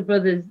his older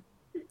brother's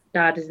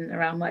dad isn't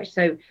around much,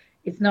 so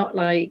it's not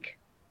like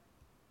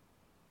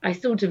I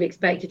sort of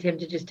expected him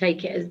to just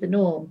take it as the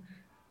norm.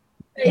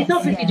 It's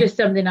obviously just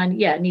something I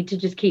need to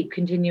just keep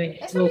continuing to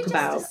talk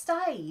about. It's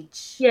really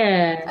just a stage.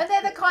 Yeah. And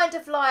they're the kind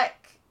of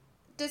like,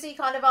 does he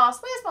kind of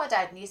ask, where's my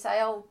dad? And you say,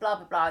 oh, blah,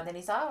 blah, blah. And then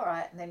he's like, all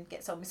right. And then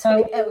gets on with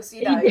something else,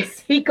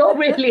 He got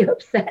really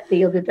upset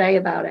the other day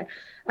about it.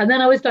 And then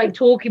I was like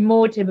talking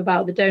more to him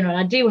about the donor. And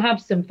I do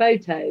have some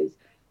photos.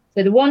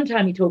 So the one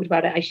time he talked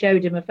about it, I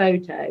showed him a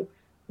photo.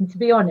 And to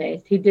be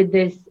honest, he did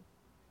this.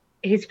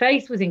 His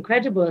face was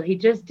incredible. He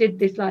just did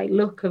this like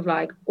look of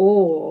like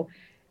awe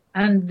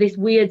and this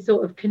weird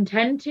sort of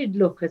contented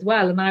look as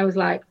well. And I was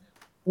like,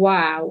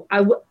 wow,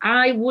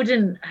 I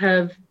wouldn't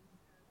have,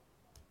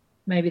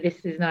 maybe this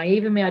is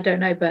naive of me, I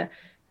don't know, but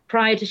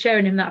prior to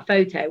showing him that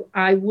photo,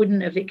 I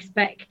wouldn't have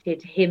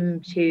expected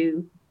him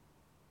to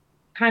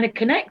kind of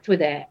connect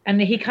with it. And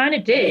he kind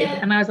of did. Yeah.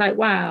 And I was like,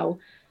 wow.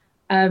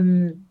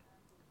 And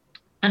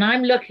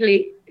I'm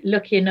lucky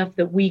enough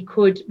that we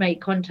could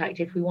make contact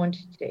if we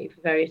wanted to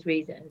for various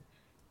reasons.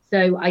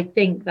 So I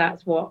think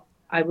that's what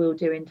I will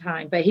do in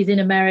time. But he's in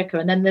America.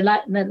 And then the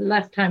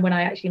last time when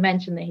I actually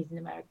mentioned that he's in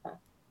America,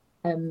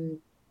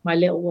 my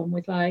little one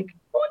was like,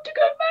 I want to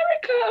go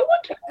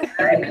to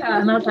America.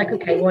 And I was like,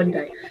 okay, one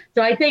day.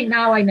 So I think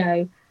now I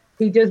know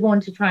he does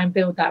want to try and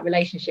build that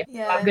relationship.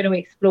 Yeah. I'm going to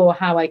explore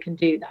how I can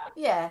do that.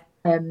 Yeah.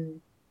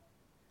 And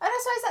I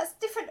suppose that's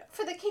different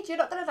for the kid. You're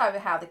not going to know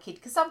how the kid,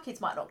 because some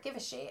kids might not give a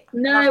shit.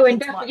 No, and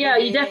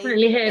you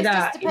definitely hear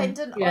that. It's just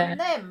dependent on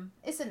them,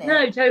 isn't it?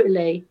 No,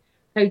 totally.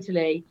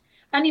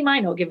 And he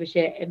might not give a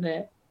shit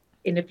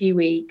in a few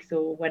weeks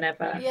or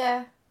whenever.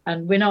 Yeah.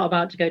 And we're not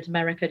about to go to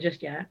America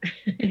just yet.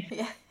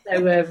 Yeah.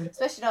 So,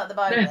 especially not at the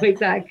moment. No,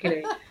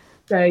 exactly.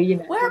 So,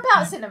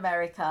 Whereabouts in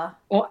America?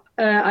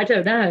 I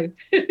don't know.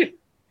 Okay.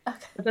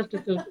 I'd have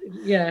to sort of,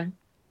 yeah.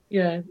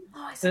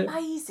 Oh, it's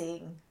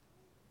amazing.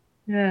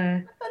 Yeah.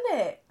 Isn't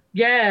it?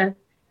 Yeah.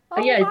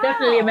 Oh, yeah, wow. It's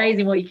definitely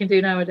amazing what you can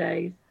do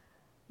nowadays.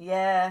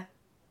 Yeah.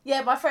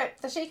 Yeah, my friend,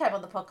 so she came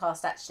on the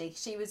podcast actually.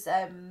 She was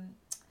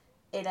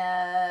in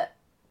a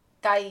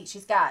gay,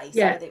 she's gay,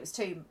 so it was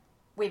two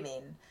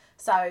women.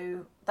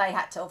 So they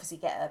had to obviously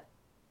get a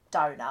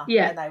donor.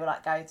 Yeah. And they were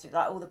like going through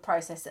like all the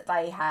process that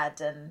they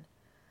had and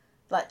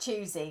like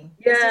choosing.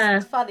 Yeah.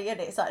 It's just funny, isn't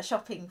it? It's like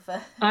shopping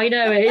for I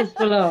know, it is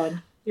full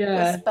on.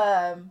 Yeah. for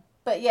sperm.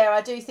 But yeah,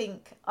 I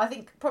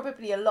think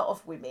probably a lot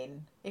of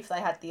women, if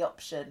they had the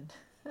option,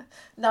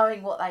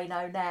 knowing what they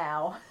know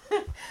now,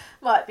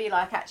 might be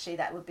like, actually,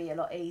 that would be a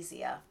lot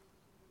easier.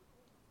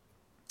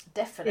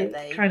 Definitely.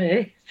 It kind of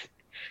is.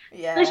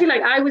 Yeah. Especially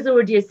like I was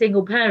already a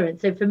single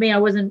parent. So for me, I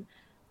wasn't,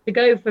 to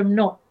go from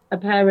not a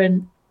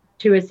parent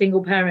to a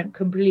single parent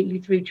completely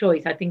through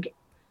choice, I think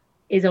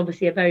is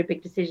obviously a very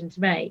big decision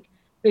to make.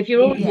 But if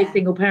you're already a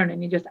single parent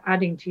and you're just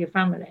adding to your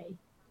family,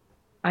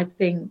 I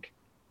think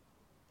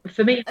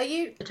for me,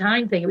 the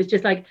time thing, it was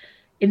just like,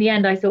 in the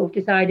end, I sort of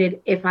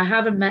decided if I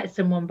haven't met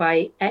someone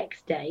by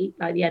X date,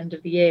 like the end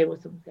of the year or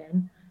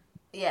something,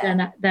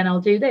 then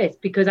I'll do this,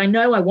 because I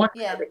know I want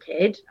to have a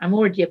kid. I'm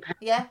already a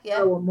parent.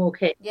 I want more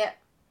kids. Yeah.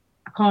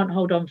 I can't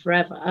hold on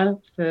forever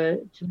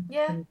to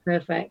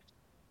perfect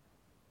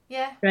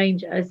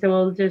stranger. So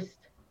I'll just.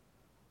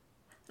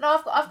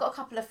 No, I've got a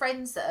couple of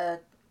friends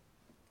that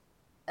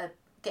are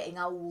getting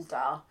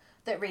older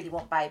that really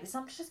want babies.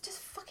 I'm just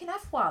fucking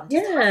have one.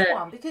 Just have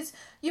one, because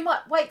you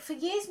might wait for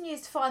years and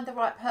years to find the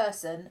right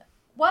person.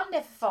 One,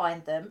 never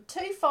find them.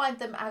 Two, find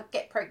them,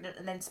 get pregnant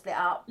and then split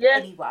up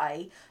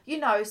anyway.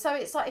 So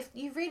it's like, if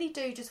you really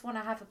do just want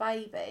to have a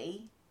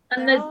baby.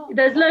 And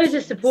there's loads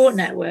of support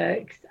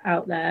networks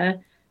out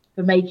there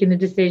for making the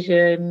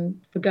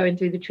decision, for going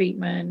through the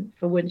treatment,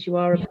 for once you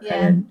are a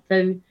parent.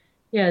 So,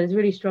 yeah, there's a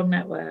really strong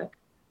network.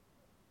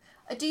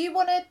 Do you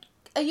want to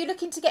are you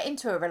looking to get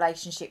into a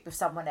relationship with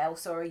someone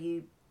else, or are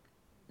you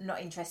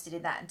not interested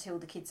in that until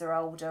the kids are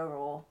older?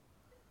 Or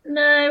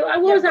No, I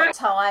was got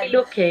actually time?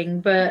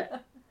 looking,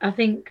 but I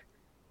think,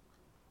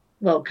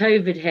 well,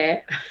 COVID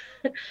hit.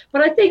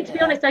 But I think, to be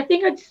honest, I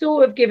think I'd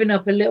sort of given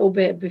up a little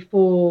bit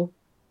before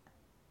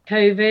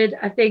COVID.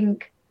 I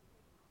think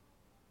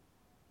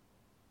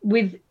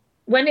when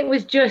it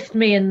was just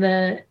me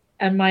and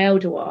my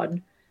older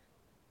one,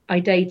 I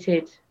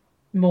dated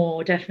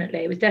more, definitely.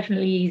 It was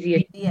definitely easier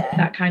to get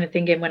that kind of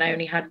thing in when I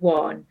only had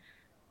one.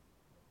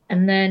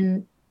 And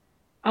then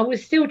I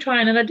was still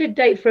trying, and I did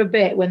date for a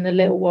bit when the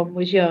little one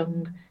was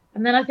young.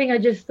 And then I think I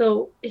just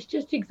thought it's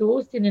just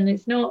exhausting, and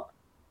it's not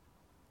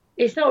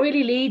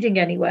really leading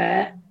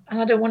anywhere.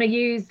 And I don't want to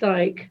use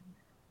like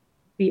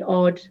the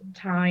odd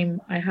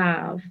time I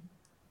have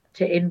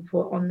to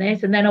input on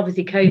this. And then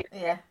obviously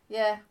COVID.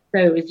 Yeah.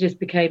 So it just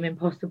became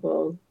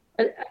impossible.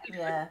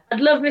 I'd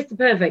love Mr.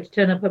 Perfect to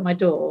turn up at my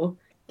door.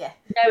 Yeah.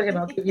 Know him,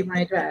 I'll give you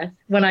my address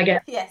when I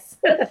get. Yes.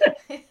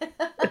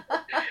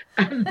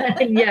 And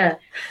then,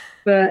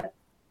 but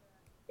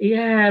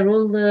yeah,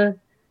 all the,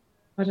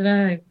 I don't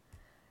know.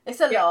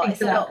 It's a lot.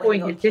 It's a lot.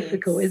 Point it's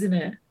difficult, isn't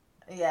it?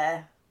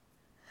 Yeah.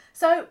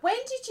 So when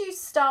did you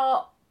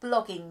start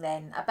blogging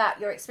then about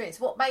your experience?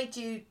 What made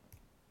you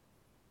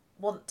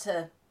want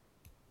to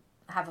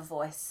have a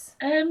voice?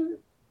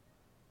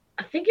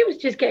 I think it was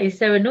just getting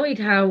so annoyed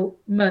how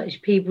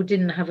much people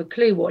didn't have a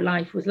clue what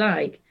life was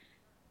like.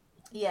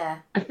 Yeah.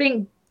 I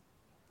think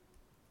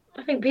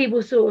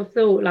people sort of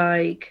thought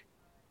like,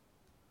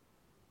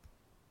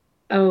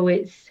 oh,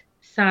 it's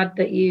sad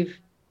that you've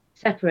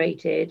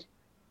separated,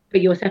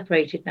 but you're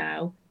separated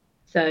now.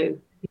 So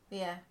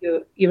yeah,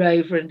 you're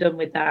over and done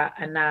with that,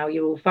 and now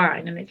you're all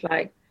fine. And it's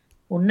like,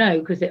 well, no,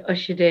 because it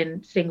ushered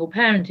in single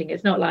parenting.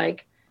 It's not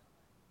like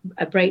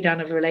a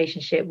breakdown of a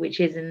relationship, which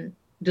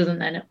doesn't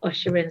then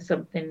usher in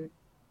something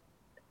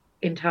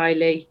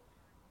entirely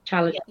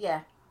challenging.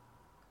 Yeah.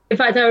 In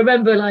fact, I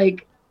remember,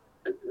 like,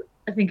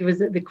 I think it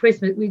was at the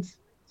Christmas, we'd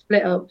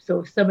split up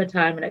sort of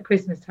summertime, and at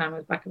Christmas time I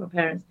was back at my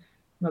parents'.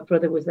 My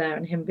brother was there,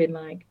 and him being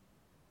like,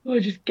 oh,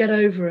 just get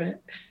over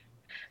it.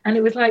 And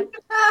it was like,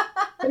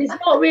 it's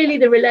not really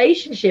the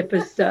relationship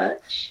as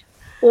such,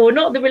 or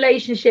not the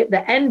relationship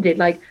that ended.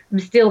 Like, I'm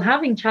still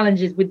having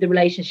challenges with the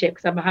relationship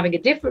because I'm having a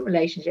different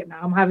relationship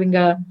now. I'm having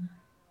can't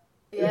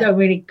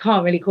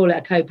really call it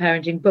a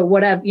co-parenting, but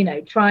whatever,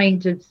 trying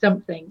to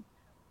something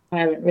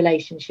parent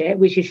relationship,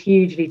 which is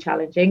hugely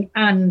challenging.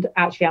 And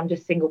actually, I'm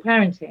just single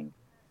parenting.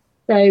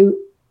 So,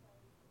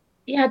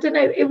 yeah, I don't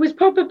know. It was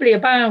probably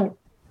about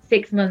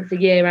 6 months,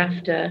 a year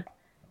after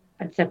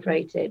I'd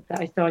separated that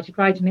I started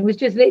writing. It was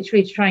just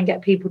literally to try and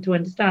get people to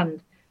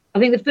understand. I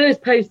think the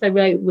first post I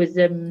wrote was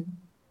the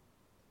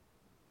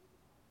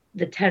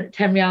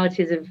 10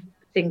 realities of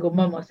single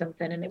mum or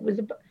something, and it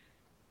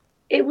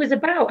was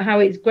about how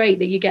it's great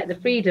that you get the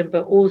freedom,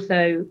 but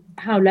also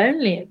how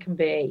lonely it can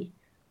be,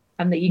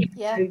 and that you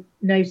get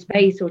no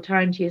space or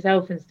time to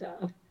yourself and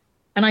stuff.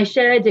 And I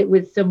shared it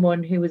with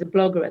someone who was a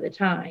blogger at the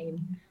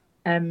time,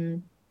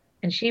 and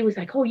she was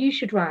like, oh, you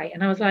should write.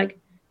 And I was like,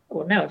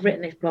 oh no, I've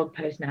written this blog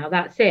post now,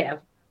 that's it.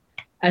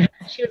 And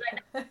she was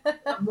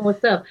like, more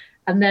stuff.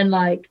 And then,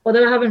 like,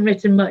 although I haven't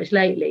written much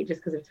lately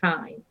just because of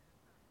time,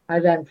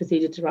 I then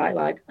proceeded to write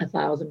like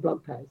 1,000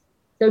 blog posts.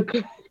 So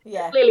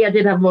clearly I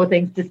did have more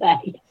things to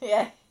say.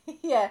 Yeah.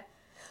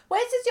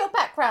 Where's your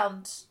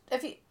background?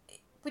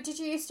 Did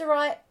you used to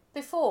write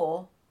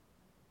before?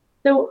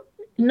 So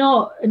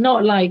not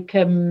like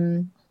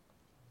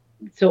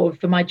sort of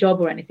for my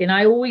job or anything.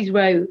 I always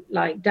wrote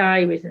like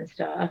diaries and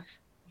stuff.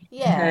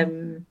 Yeah.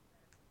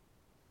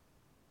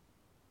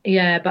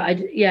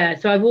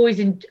 So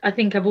I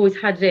think I've always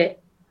had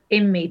it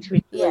in me to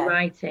enjoy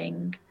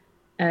writing.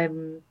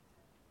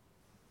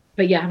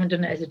 But yeah, I haven't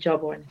done it as a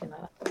job or anything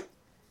like that.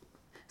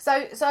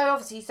 So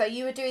obviously,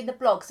 you were doing the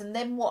blogs, and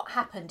then what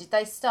happened? Did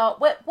they start?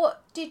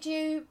 What did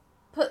you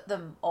put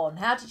them on?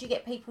 How did you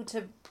get people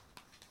to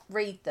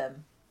read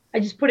them? I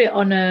just put it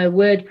on a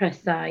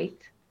WordPress site.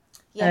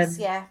 Yes,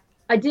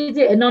 I did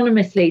it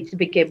anonymously to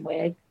begin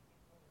with,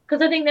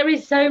 because I think there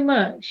is so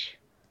much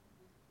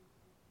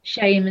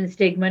shame and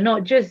stigma,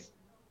 not just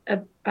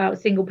about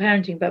single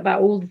parenting, but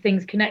about all the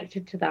things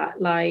connected to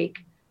that,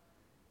 like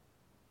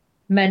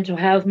mental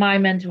health, my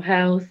mental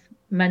health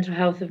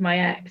of my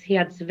ex. He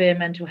had severe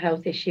mental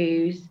health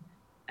issues,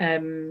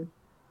 and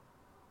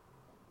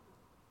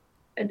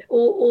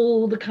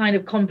all the kind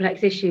of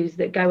complex issues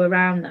that go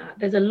around that.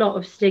 There's a lot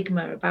of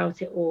stigma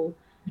about it all.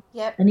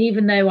 Yep. And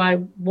even though I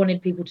wanted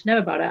people to know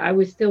about it, I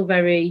was still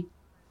very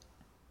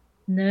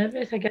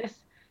nervous, I guess,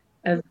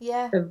 of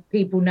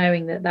people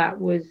knowing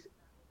that was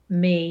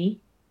me,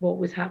 what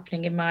was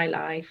happening in my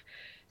life.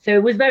 So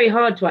it was very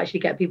hard to actually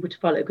get people to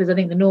follow, because I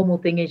think the normal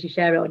thing is you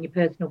share it on your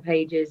personal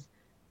pages,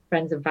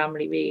 friends and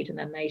family read, and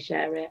then they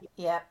share it.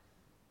 Yeah.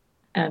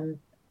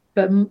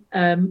 But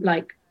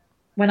like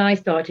when I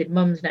started,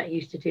 Mumsnet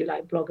used to do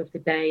like blog of the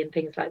day and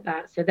things like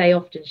that. So they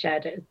often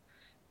shared it,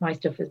 my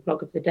stuff as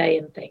blog of the day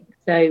and things.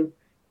 So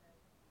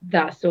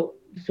that's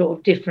sort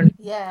of different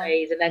Yeah.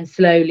 ways, and then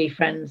slowly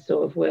friends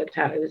sort of worked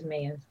out it was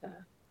me and stuff.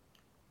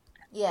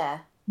 Yeah.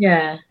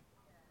 Yeah.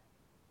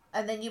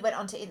 And then you went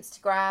onto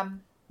Instagram.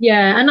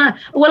 Yeah, and I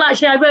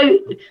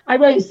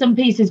wrote some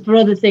pieces for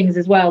other things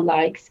as well,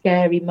 like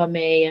Scary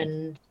Mummy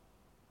and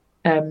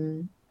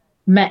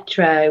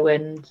Metro,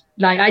 and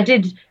like I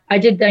did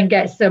then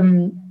get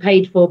some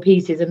paid for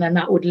pieces, and then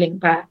that would link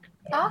back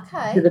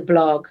to the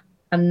blog.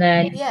 And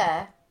then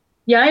yeah,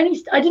 I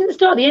didn't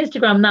start the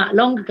Instagram that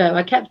long ago.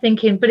 I kept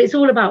thinking, but it's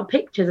all about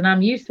pictures and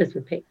I'm useless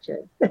with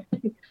pictures. But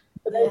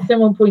then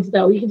someone pointed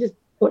out, you can just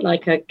put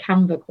like a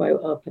Canva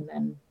quote up and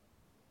then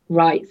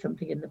write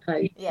something in the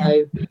post.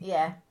 So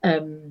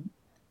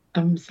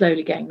I'm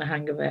slowly getting the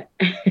hang of it.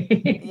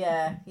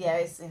 yeah,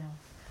 it's,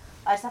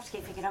 I just have to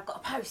keep thinking, I've got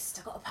a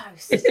post. I'm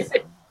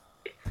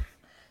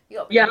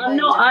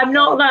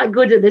not that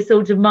good at the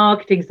sort of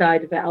marketing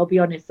side of it, I'll be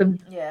honest.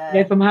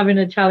 If I'm having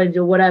a challenge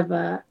or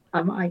whatever,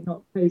 I might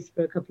not post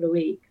for a couple of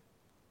weeks.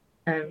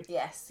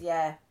 Yeah.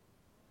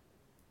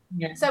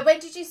 So when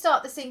did you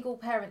start the Single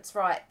Parents'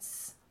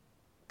 Rights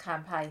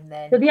campaign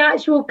then? So the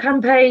actual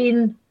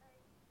campaign,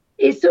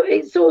 it sort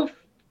of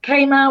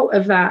came out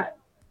of that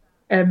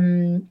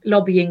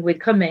lobbying with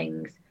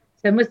Cummings.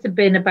 So it must have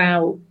been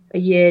about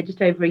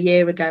just over a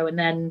year ago. And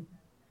then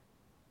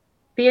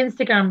the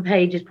Instagram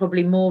page is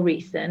probably more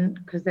recent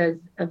because there's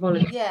a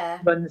volunteer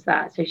who runs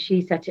that. So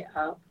she set it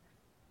up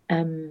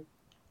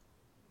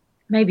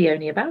maybe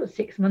only about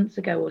 6 months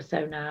ago or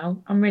so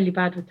now. I'm really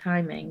bad with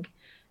timing.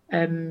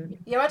 I don't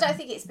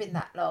think it's been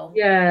that long.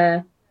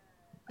 Yeah.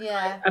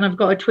 And I've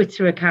got a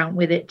Twitter account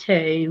with it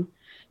too.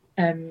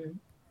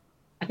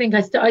 I think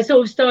I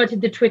sort of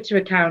started the Twitter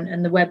account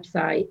and the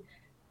website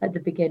at the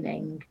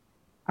beginning,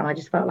 and I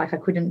just felt like I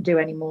couldn't do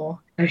any more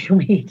social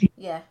media.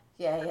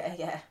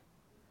 Yeah.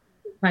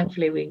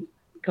 Thankfully, we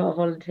got a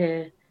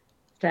volunteer,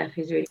 Steph,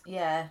 who's really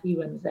he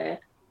runs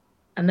it,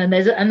 and then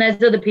there's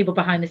other people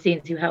behind the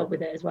scenes who help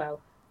with it as well.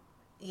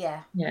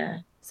 Yeah.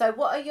 So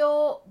what are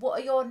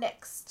your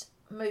next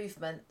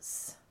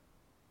movements?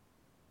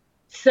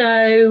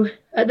 So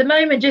at the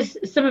moment,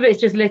 just some of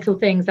it's just little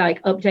things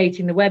like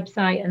updating the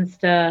website and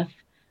stuff.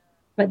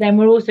 But then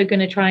we're also going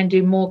to try and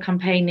do more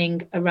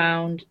campaigning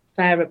around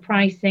fairer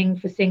pricing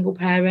for single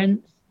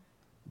parents.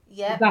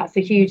 Yeah. That's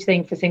a huge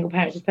thing for single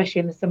parents, especially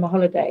in the summer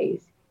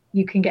holidays.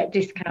 You can get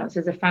discounts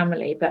as a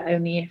family, but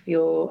only if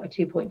you're a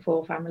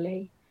 2.4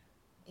 family.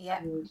 Yeah.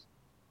 And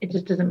it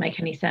just doesn't make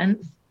any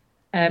sense.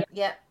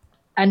 Yeah.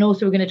 And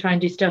also we're going to try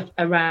and do stuff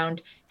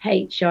around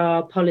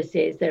HR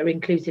policies that are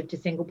inclusive to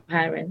single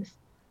parents.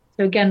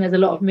 So again, there's a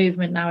lot of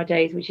movement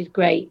nowadays, which is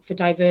great for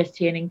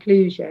diversity and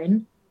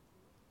inclusion,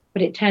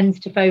 but it tends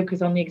to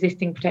focus on the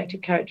existing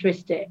protected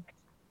characteristics.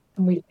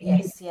 And we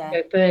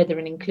go further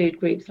and include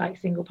groups like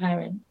single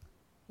parents.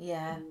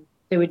 Yeah.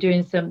 So we're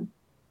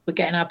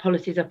getting our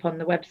policies up on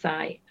the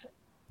website.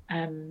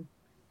 And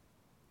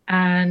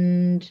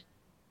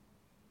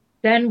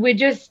then we're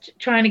just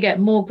trying to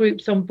get more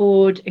groups on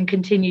board and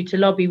continue to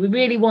lobby. We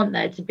really want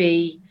there to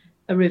be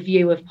a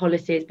review of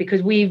policies,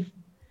 because we've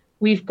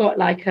got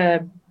like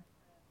an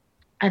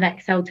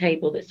Excel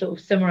table that sort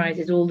of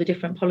summarizes all the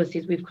different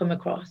policies we've come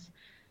across.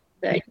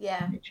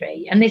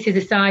 And this is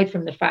aside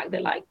from the fact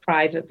that like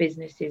private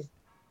businesses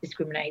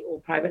discriminate or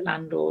private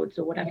landlords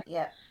or whatever.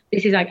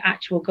 This is like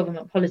actual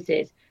government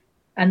policies,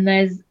 and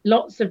there's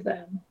lots of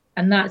them,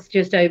 and that's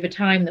just over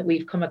time that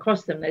we've come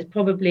across them. There's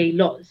probably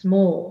lots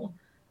more.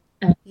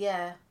 And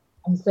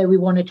so we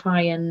want to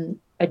try and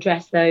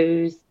address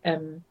those.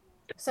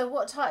 So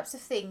what types of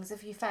things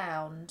have you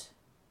found?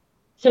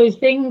 So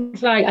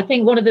things like, I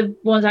think one of the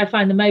ones I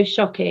find the most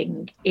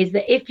shocking is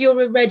that if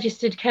you're a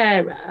registered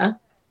carer,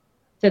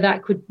 so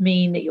that could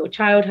mean that your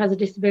child has a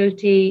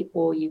disability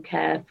or you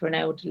care for an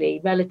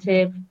elderly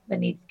relative that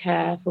needs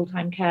care,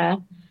 full-time care.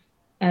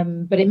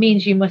 But it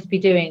means you must be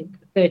doing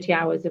 30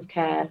 hours of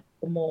care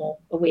or more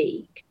a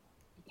week.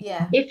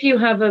 If you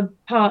have a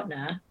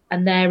partner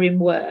and they're in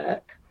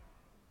work,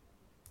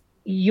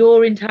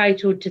 you're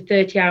entitled to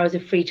 30 hours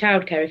of free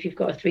childcare if you've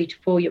got a 3 to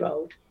 4 year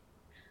old.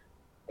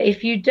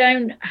 If you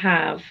don't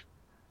have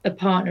a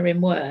partner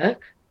in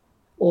work,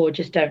 or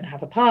just don't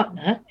have a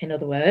partner, in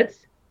other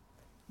words,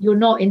 you're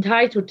not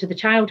entitled to the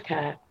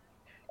childcare.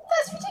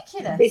 That's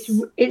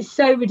ridiculous. It's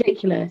so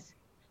ridiculous.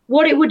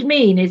 What it would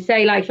mean is,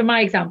 say, like for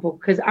my example,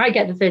 because I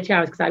get the 30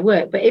 hours because I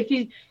work, but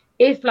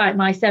if like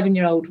my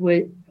 7-year-old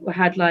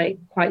had like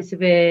quite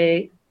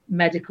severe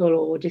medical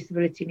or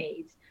disability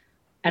needs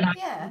and I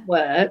didn't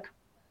work,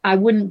 I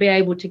wouldn't be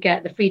able to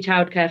get the free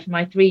childcare for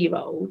my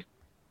 3-year-old.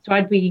 So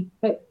I'd be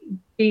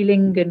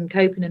dealing and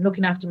coping and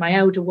looking after my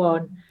elder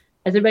one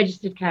as a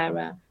registered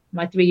carer.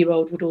 My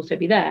 3-year-old would also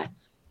be there.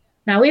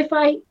 Now, if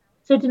I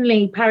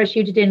suddenly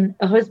parachuted in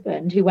a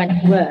husband who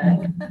went to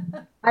work,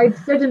 I'd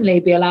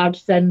suddenly be allowed to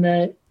send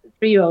the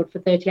 3-year-old for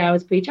 30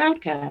 hours free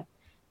childcare.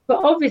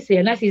 But obviously,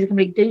 unless he's a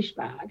complete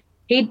douchebag,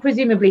 he'd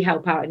presumably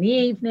help out in the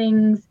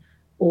evenings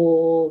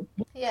or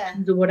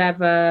or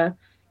whatever.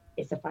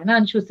 It's a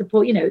financial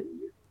support, Yeah.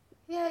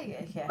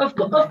 Of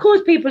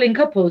course, people in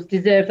couples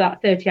deserve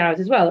that 30 hours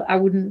as well. I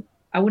wouldn't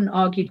I wouldn't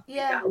argue to take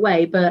Yeah. that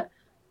away, but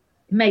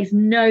it makes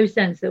no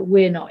sense that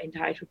we're not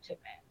entitled to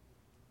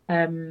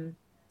it.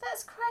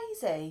 That's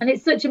crazy. And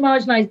it's such a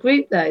marginalised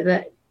group, though,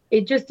 that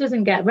it just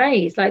doesn't get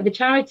raised. Like, the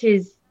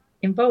charities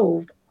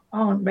involved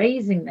aren't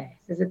raising this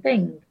as a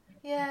thing.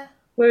 Yeah.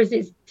 Whereas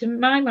it's, to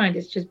my mind,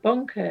 it's just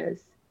bonkers.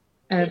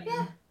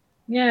 Yeah.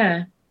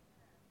 Yeah.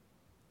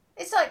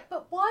 It's like,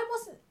 but why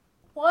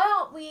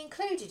aren't we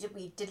included? Are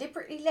we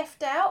deliberately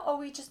left out, or are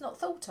we just not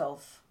thought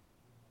of?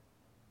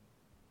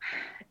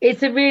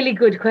 It's a really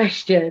good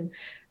question.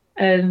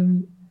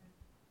 It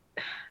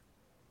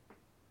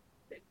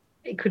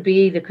could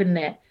be either, couldn't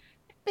it?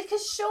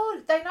 Because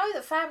surely they know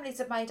that families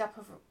are made up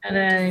of all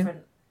know.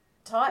 different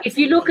types. If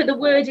you of look at the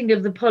people. wording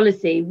of the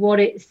policy, what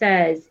it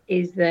says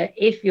is that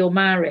if you're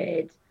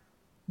married,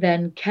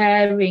 then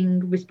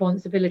caring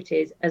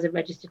responsibilities as a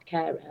registered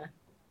carer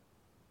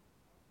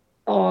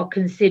are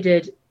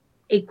considered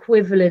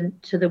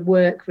equivalent to the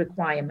work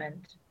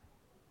requirement.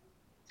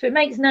 So it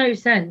makes no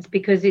sense,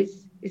 because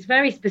it's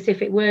very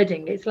specific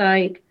wording. It's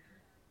like,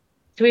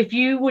 so if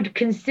you would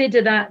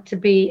consider that to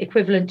be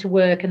equivalent to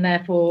work, and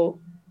therefore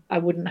I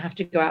wouldn't have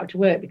to go out to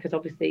work, because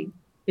obviously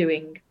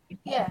doing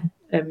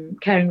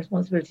caring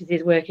responsibilities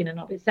is work in and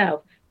of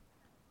itself,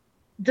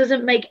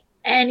 doesn't make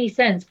any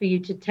sense for you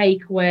to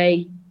take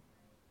away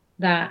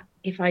that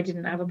if I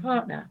didn't have a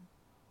partner.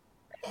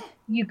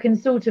 You can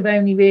sort of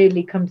only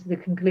really come to the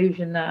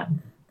conclusion that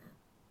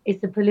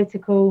it's a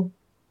political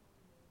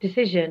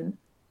decision.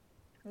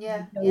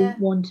 Yeah. You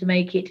want to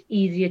make it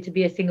easier to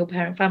be a single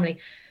parent family,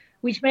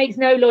 which makes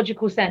no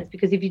logical sense,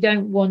 because if you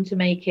don't want to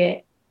make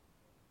it,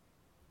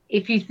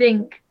 if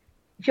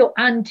you're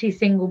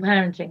anti-single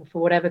parenting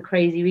for whatever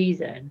crazy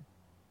reason,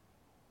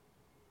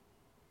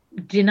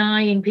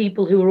 denying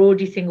people who are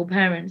already single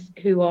parents,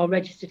 who are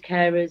registered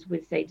carers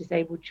with, say,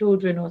 disabled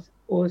children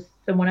or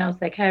someone else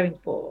they're caring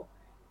for,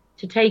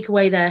 to take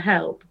away their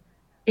help,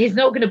 is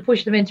not going to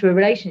push them into a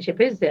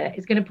relationship, is it?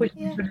 It's going to push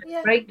them into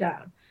a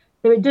breakdown.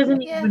 So it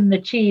doesn't even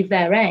achieve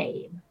their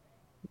aim.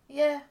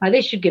 Yeah. Like,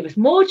 this should give us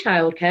more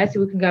childcare so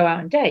we can go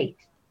out and date.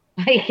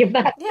 Like, if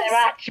that's their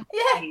actual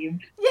aim.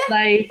 Yeah,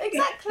 like,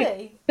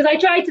 exactly. Because I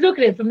try to look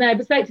at it from their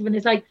perspective, and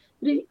it's like,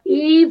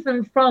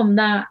 even from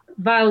that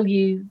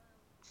value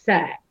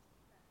set,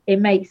 it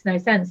makes no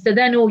sense. So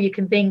then all you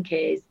can think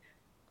is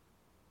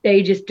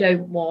they just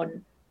don't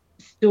want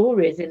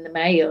stories in the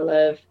Mail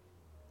of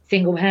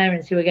single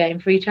parents who are getting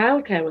free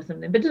childcare or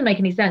something. But it doesn't make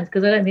any sense,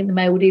 because I don't think the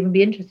Mail would even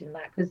be interested in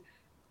that, because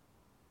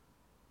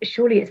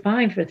surely it's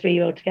fine for a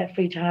 3-year-old to get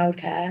free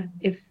childcare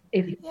if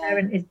the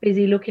parent is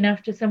busy looking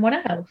after someone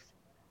else.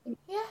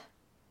 Yeah.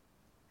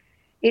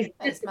 It's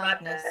just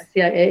madness.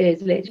 Yeah, it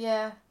is literally.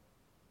 Yeah.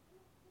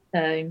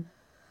 So,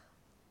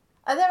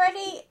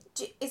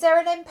 is there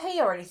an MP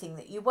or anything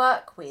that you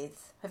work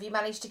with? Have you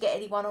managed to get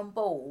anyone on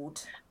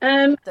board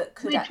that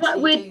could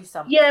actually do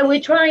something? Yeah,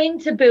 we're trying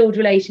to build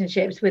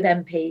relationships with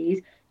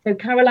MPs. So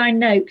Caroline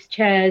Noakes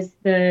chairs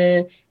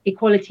the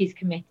Equalities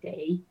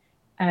Committee,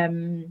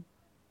 and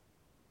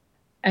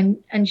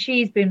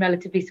she's been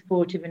relatively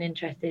supportive and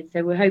interested.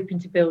 So we're hoping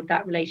to build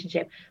that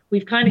relationship.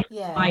 We've kind of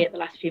been quiet the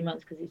last few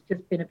months because it's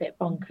just been a bit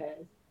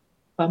bonkers.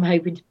 But I'm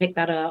hoping to pick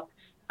that up.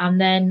 And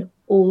then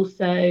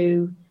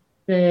also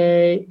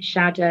the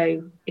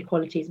shadow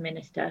Equalities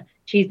Minister,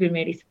 she's been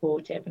really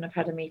supportive, and I've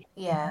had a meeting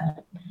with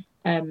her.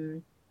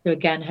 So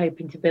again,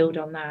 hoping to build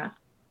on that.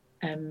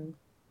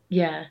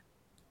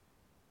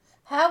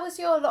 How was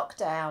your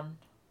lockdown?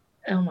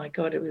 Oh my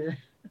God, it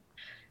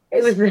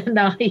was a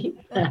night.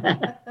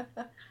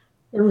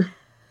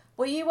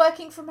 Were you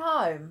working from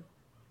home?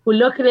 Well,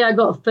 luckily I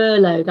got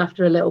furloughed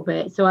after a little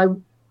bit.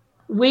 So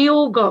we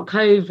all got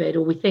COVID,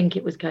 or we think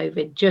it was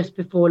COVID, just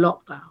before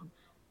lockdown.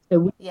 So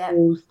we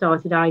all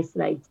started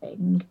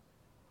isolating.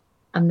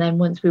 And then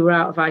once we were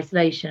out of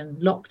isolation,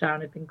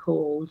 lockdown had been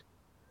called.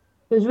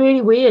 It was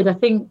really weird. I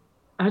think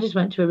I just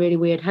went to a really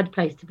weird head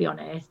place, to be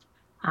honest.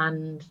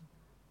 And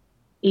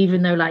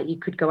even though, like, you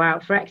could go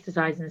out for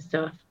exercise and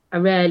stuff, I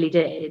rarely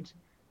did.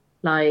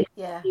 Like,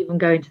 even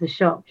going to the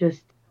shop,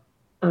 it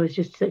was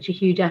just such a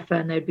huge effort,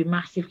 and there'd be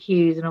massive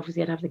queues, and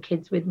obviously I'd have the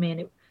kids with me,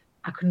 and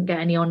I couldn't get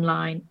any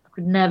online. I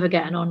could never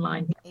get an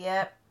online.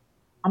 Yeah.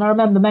 And I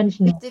remember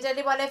mentioning... Did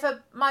anyone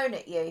ever moan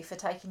at you for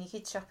taking your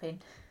kids shopping?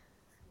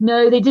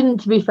 No, they didn't,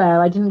 to be fair.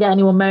 I didn't get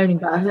anyone moaning,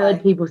 but I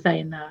heard people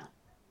saying that.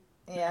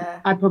 Yeah.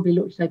 I probably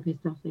looked so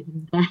pissed off they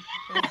didn't care.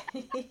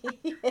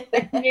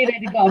 They knew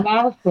they'd got a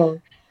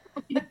mouthful.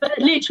 But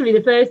literally,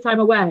 the first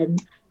time I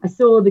went, I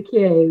saw the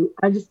queue.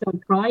 I just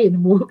started crying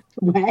and walked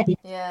away.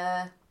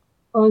 Yeah.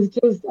 It was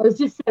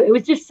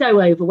just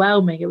so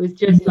overwhelming. It was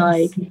just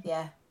like,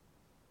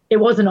 it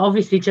wasn't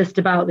obviously just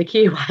about the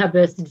queue why I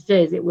burst into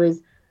tears. It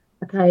was,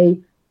 okay,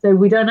 so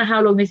we don't know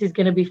how long this is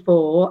going to be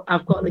for.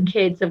 I've got the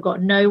kids. I've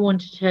got no one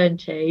to turn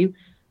to.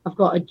 I've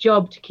got a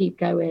job to keep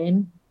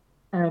going.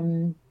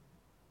 And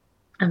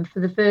for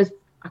the first,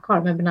 I can't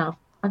remember now,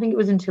 I think it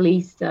was until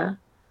Easter,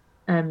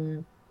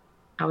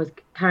 I was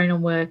carrying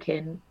on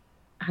working,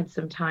 had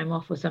some time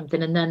off or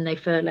something, and then they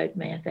furloughed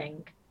me, I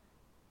think.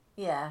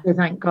 Yeah. So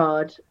thank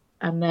God.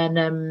 And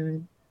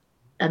then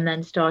and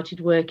then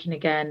started working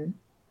again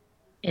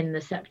in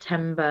the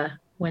September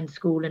when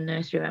school and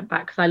nursery went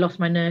back, because I lost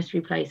my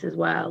nursery place as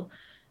well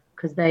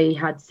because they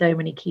had so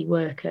many key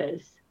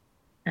workers.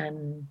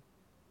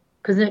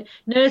 Because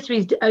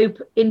nurseries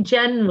open in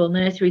general,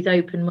 nurseries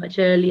open much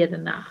earlier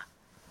than that,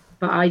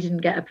 but I didn't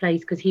get a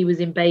place because he was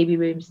in baby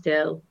room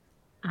still,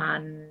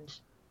 and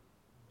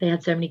they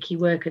had so many key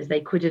workers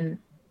they couldn't,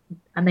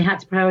 and they had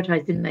to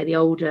prioritise, didn't they, the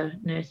older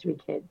nursery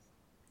kids.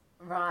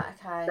 Right,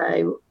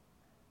 okay.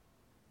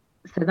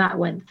 So that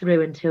went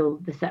through until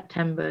the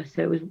September,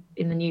 so it was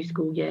in the new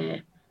school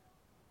year.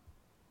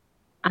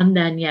 And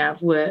then, yeah,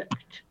 I've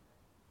worked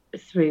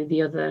through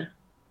the other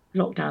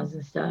lockdowns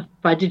and stuff.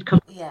 But I did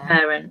come to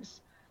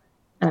parents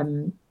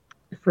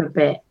for a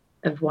bit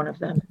of one of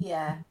them.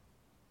 Yeah.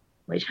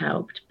 Which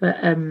helped. But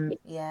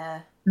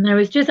yeah. No,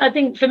 it's just, I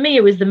think for me,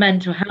 it was the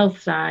mental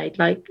health side,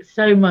 like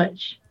so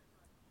much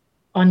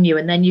on you.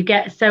 And then you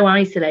get so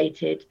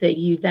isolated that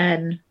you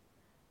then,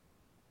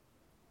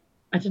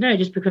 I don't know, it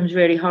just becomes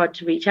really hard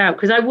to reach out.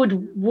 Because I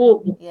would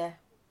walk,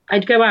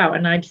 I'd go out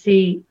and I'd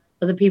see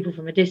other people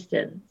from a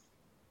distance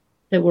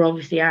that were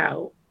obviously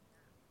out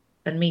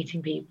and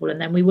meeting people. And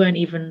then we weren't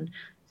even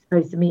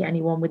supposed to meet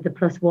anyone with the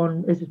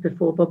 +1. This was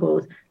before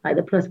bubbles, like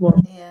the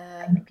 +1.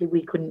 Technically,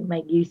 we couldn't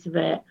make use of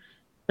it.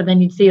 But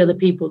then you'd see other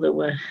people that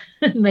were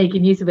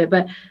making use of it.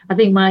 But I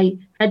think my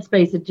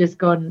headspace had just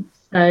gone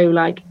so,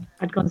 like,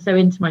 I'd gone so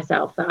into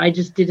myself that I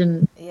just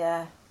didn't.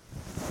 Yeah.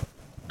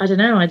 I don't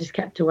know. I just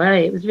kept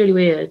away. It was really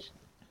weird.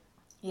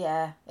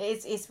 Yeah,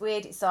 it's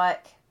weird. It's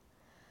like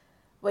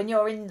when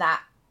you're in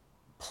that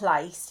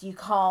place, you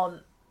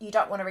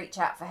don't want to reach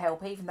out for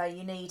help, even though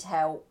you need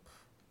help.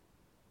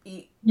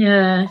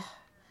 You're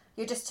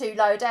just too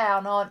low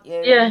down, aren't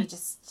you? Yeah. You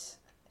just,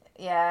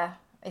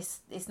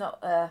 it's not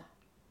a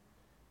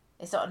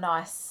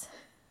nice,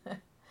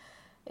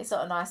 it's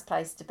not a nice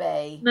place to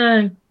be.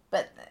 No.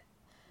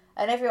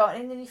 And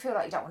then you feel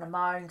like you don't want to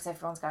moan because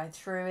everyone's going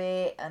through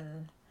it,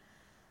 and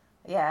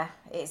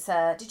it's.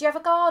 Did you have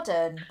a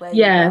garden?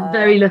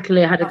 Very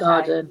luckily I had a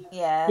garden.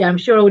 Yeah, I'm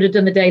sure I would have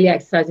done the daily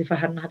exercise if I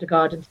hadn't had a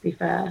garden, to be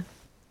fair.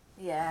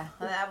 Yeah,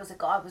 and I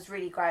was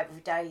really great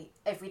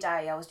every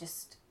day.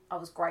 I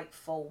was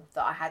grateful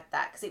that I had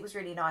that, because it was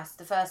really nice.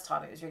 The first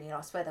time it was really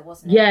nice weather,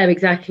 wasn't it? Yeah,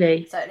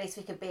 exactly. So at least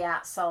we could be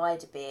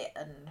outside a bit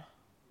and.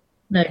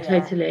 No,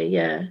 totally,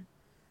 yeah.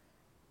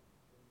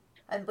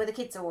 And were the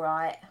kids all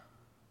right?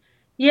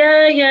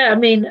 Yeah. I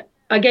mean,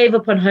 I gave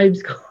up on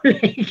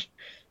homeschooling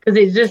because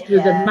it just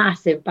was a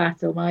massive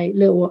battle.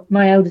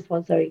 My eldest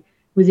one,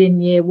 was in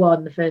year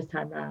 1 the first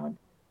time round,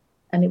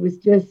 and it was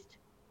just,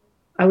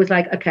 I was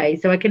like, okay,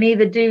 so I can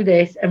either do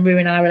this and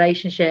ruin our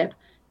relationship,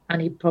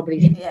 and he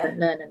probably won't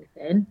learn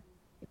anything.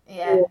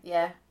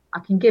 Yeah. I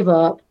can give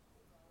up.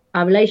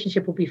 Our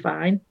relationship will be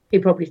fine. He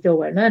probably still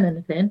won't learn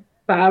anything,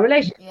 but our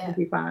relationship will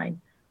be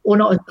fine, or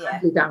not as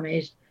badly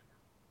damaged.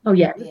 Oh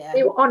yeah.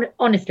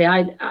 Honestly,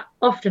 I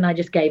often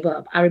just gave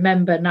up. I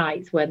remember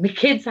nights when the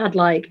kids had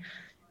like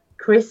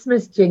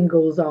Christmas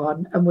jingles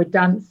on and were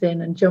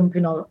dancing and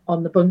jumping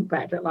on the bunk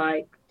bed at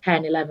like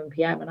 10, 11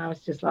 p.m. and I was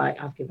just like,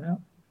 I've given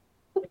up.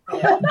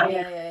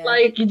 Yeah.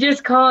 Like, you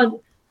just can't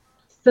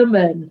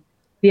summon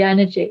the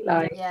energy.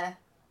 Like,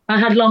 I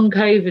had long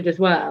COVID as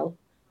well,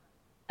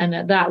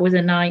 and that was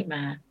a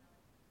nightmare.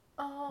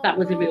 That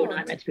was a real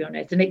nightmare, to be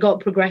honest, and it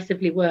got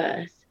progressively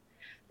worse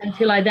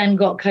until I then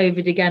got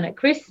COVID again at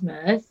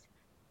Christmas,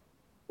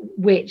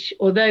 which,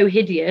 although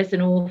hideous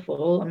and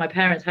awful, and my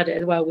parents had it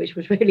as well, which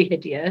was really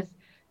hideous,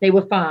 they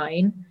were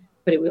fine,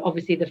 but it was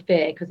obviously the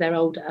fear because they're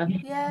older.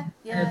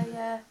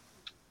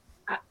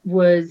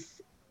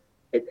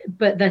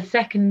 But the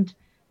second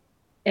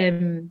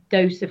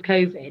dose of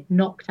COVID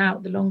knocked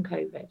out the long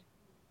COVID.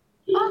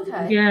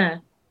 Okay. Yeah.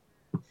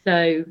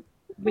 So,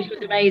 which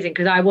was amazing,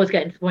 because I was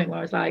getting to the point where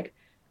I was like,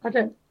 I'm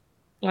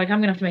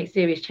going to have to make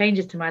serious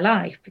changes to my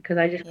life because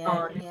I just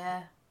can't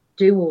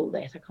do all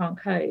this. I can't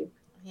cope.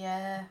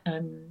 Yeah.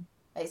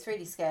 It's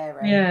really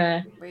scary.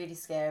 Yeah. Really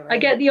scary. I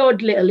get the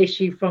odd little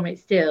issue from it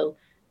still,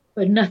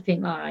 but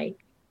nothing like,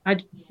 I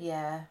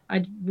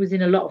was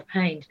in a lot of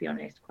pain, to be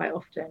honest, quite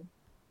often.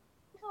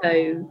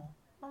 So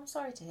I'm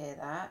sorry to hear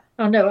that.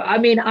 Oh no, I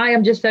mean, I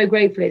am just so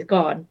grateful it's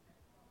gone.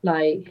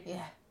 Like,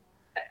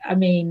 I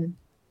mean,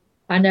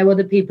 I know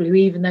other people who,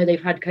 even though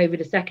they've had COVID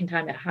a second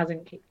time, it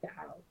hasn't kicked it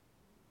out.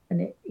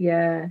 And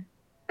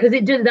because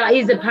that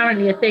is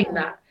apparently a thing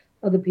that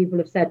other people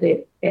have said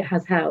it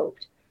has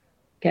helped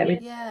get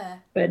rid of,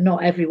 but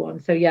not everyone.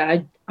 So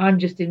I'm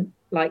just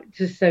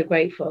just so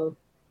grateful.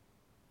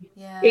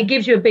 It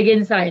gives you a big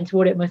insight into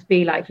what it must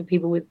be like for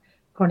people with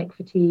chronic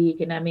fatigue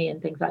and ME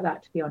and things like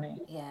that, to be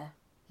honest.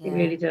 It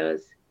really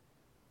does.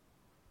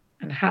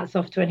 And hats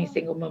off to any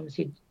single mums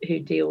who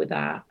deal with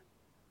that.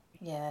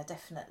 Yeah,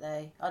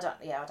 definitely. I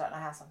don't know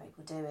how some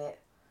people do it.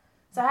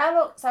 So how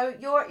long? So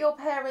you're at your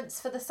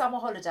parents for the summer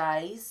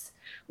holidays?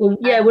 Well,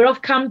 we're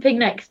off camping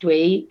next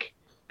week,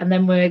 and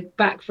then we're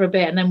back for a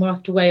bit, and then we're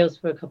off to Wales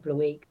for a couple of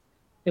weeks.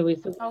 So we're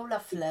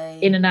lovely.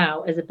 In and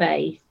out as a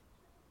base.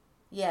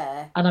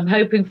 Yeah. And I'm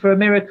hoping for a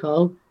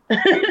miracle,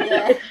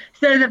 Yeah.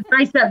 So that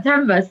by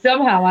September,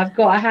 somehow I've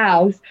got a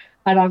house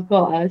and I've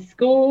got a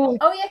school.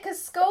 Oh yeah,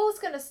 because school's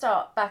going to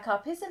start back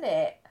up, isn't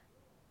it?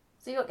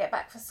 So you got to get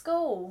back for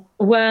school.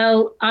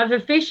 Well, I've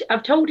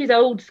told his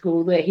old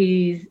school that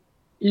he's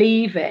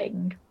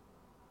leaving,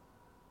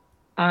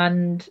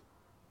 and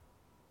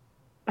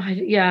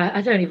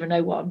I don't even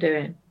know what I'm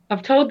doing.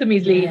 I've told them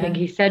he's leaving.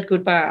 He said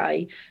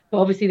goodbye, but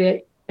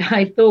obviously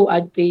I thought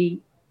I'd be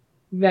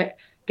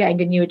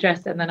getting a new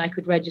address and then I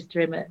could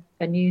register him at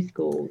a new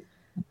school.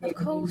 Of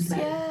course,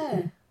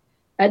 yeah.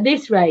 At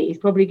this rate, he's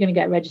probably going to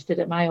get registered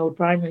at my old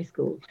primary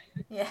school.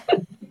 Yeah.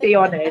 To be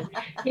honest,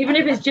 even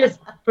if it's just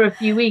for a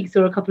few weeks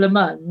or a couple of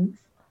months.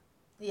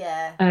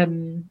 Yeah.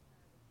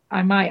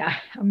 I might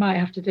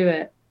have to do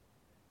it.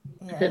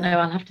 Yeah. I don't know.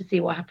 I'll have to see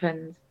what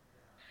happens.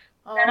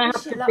 Oh, Then I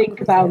have to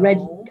think about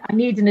I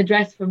need an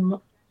address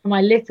for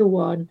my little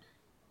one.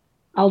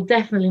 I'll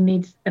definitely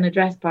need an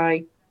address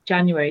by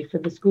January for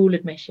the school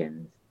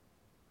admissions,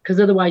 because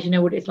otherwise, you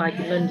know what it's like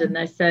in London.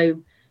 They're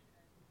so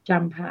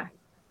jam-packed.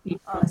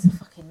 Oh, it's a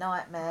fucking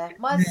nightmare.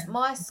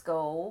 My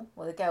school,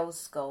 well, the girls'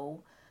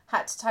 school,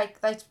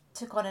 they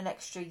took on an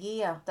extra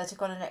year. They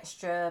took on an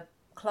extra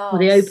class.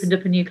 Well, they opened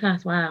up a new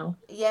class. Wow.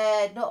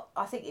 Yeah,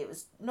 I think it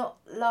was not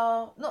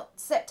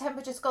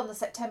September just gone, the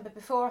September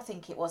before, I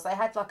think it was. They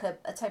had like a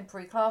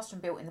temporary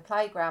classroom built in the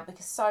playground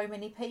because so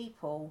many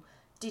people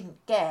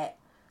didn't get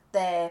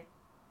their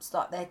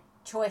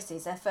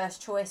choices, their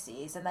first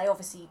choices, and they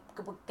obviously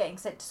were getting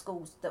sent to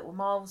schools that were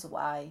miles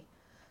away.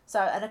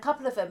 So, and a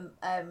couple of them,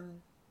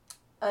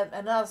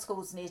 another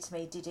schools near to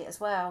me did it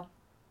as well.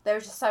 There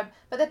was just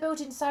but they're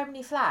building so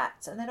many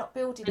flats, and they're not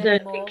building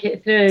any more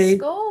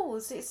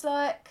schools. It's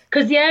like,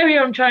 because the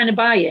area I'm trying to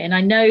buy in,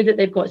 I know that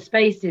they've got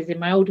spaces in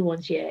my older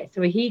one's year,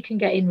 so he can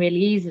get in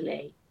really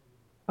easily.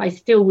 I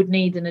still would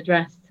need an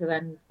address to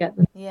then get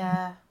them.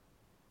 Yeah,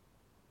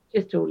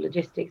 just all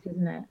logistics,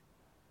 isn't it?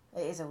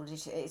 It is all.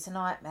 It's a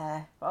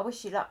nightmare. But I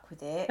wish you luck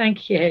with it.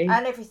 Thank you.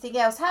 And everything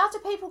else. How do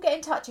people get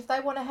in touch if they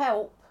want to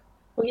help?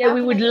 Well, yeah,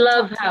 we would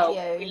love help.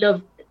 We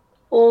love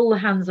all the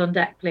hands on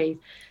deck, please.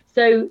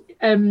 So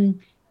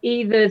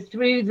either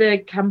through the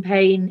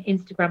campaign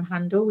Instagram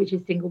handle, which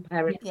is Single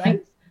Parent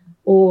Rights,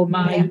 or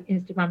my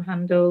Instagram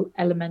handle,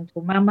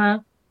 Elemental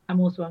Mama. I'm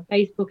also on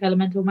Facebook,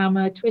 Elemental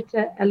Mama,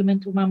 Twitter,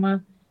 Elemental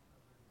Mama,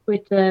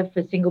 Twitter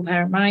for Single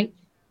Parent Rights,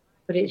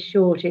 but it's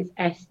short, it's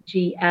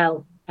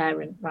SGL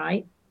Parent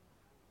Rights.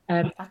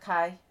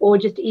 Okay. Or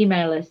just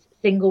email us,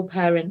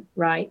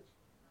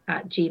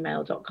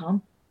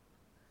 singleparentrights@gmail.com.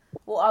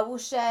 Well, I will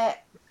share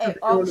the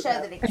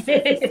links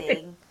to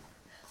everything.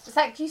 So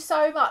thank you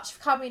so much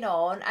for coming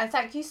on, and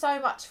thank you so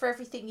much for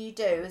everything you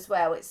do as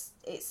well.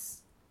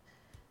 It's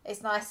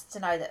nice to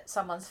know that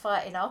someone's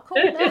fighting our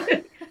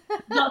corner.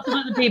 Lots of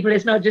other people,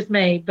 it's not just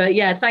me. But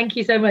yeah, thank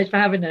you so much for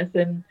having us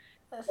and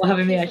for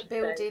having me. For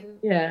building.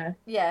 Yeah.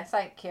 Yeah,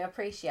 thank you. I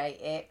appreciate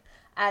it.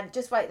 And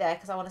just wait there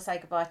because I want to say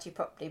goodbye to you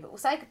properly, but we'll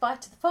say goodbye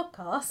to the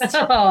podcast.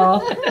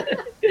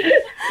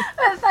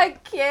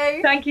 Thank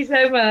you. Thank you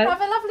so much.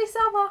 Have a lovely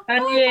summer.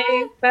 And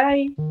you.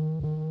 Bye.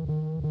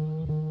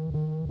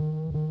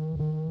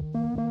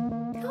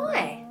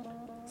 Hi.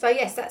 So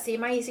yes, that's the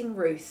amazing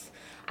Ruth,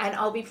 and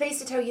I'll be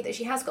pleased to tell you that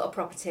she has got a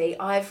property.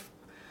 I've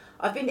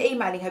been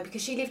emailing her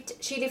because she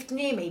lived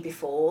near me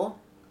before,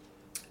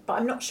 but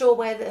I'm not sure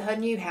where her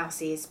new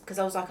house is, because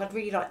I was like, I'd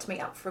really like to meet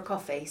up for a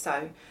coffee,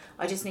 so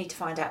I just need to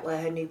find out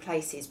where her new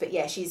place is. But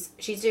yeah, she's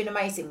doing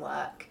amazing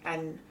work,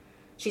 and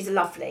she's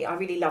lovely. I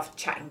really loved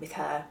chatting with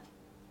her.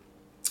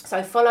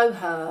 So follow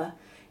her.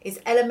 It's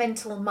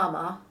Elemental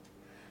Mama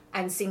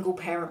and Single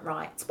Parent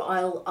Rights, but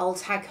I'll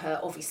tag her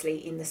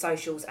obviously in the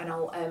socials, and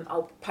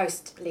I'll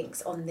post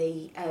links on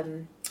the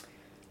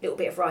little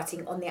bit of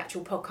writing on the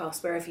actual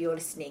podcast wherever you're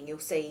listening. You'll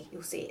see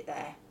it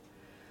there.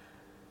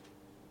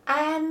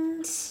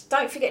 And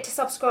don't forget to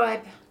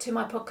subscribe to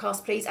my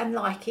podcast, please, and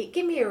like it.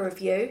 Give me a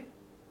review.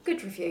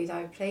 Good review,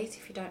 though, please,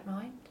 if you don't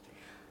mind.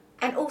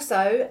 And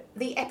also,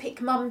 the Epic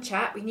Mum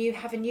Chat. We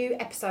have a new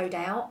episode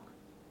out.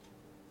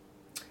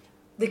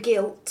 The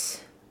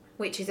Guilt,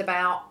 which is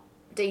about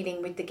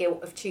dealing with the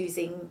guilt of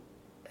choosing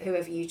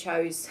whoever you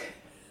chose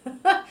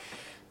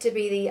to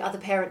be the other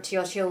parent to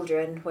your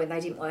children when they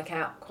didn't work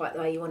out quite the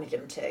way you wanted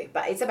them to.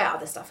 But it's about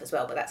other stuff as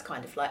well, but that's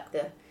kind of like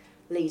the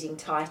leading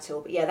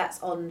title. But yeah,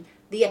 that's on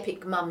the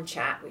Epic Mum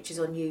Chat, which is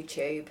on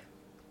YouTube.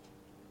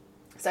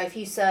 So if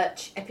you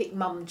search Epic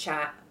Mum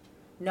Chat,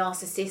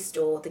 Narcissist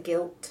or The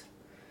Guilt,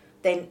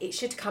 then it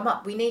should come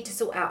up. We need to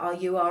sort out our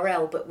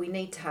URL, but we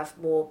need to have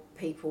more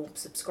people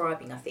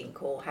subscribing, I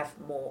think, or have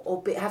more,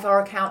 or have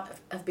our account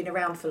have been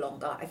around for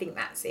longer. I think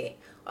that's it.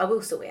 I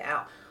will sort it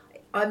out.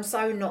 I am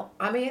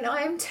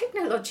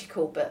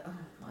technological, but oh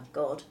my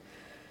God.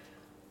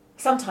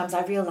 Sometimes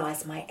I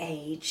realise my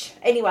age.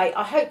 Anyway,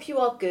 I hope you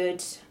are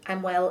good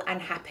and well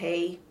and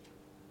happy,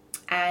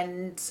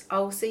 and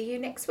I'll see you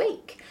next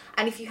week.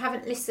 And if you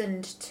haven't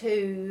listened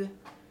to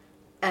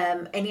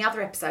any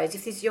other episodes,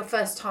 if this is your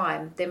first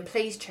time, then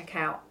please check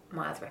out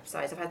my other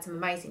episodes. I've had some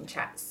amazing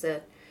chats.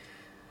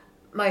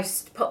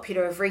 most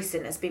popular of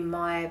recent has been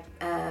my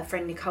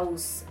friend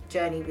Nicole's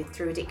journey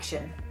through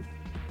addiction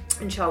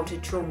and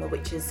childhood trauma,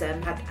 which has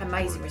had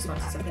amazing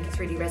responses. I think it's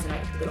really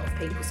resonated with a lot of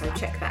people, so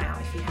check that out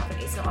if you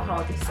haven't. It's not a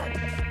hard listen.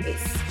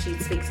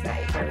 She speaks about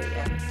it very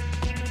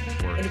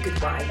in a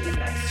good way, even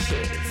though it's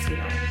shit, it's, you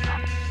know.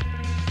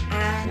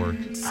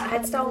 And I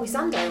had Style Me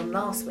Sunday on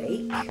last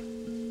week,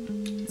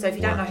 so if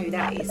you don't know who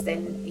that is,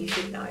 then you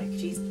should know, because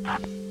she's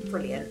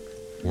brilliant.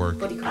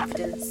 Body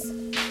confidence.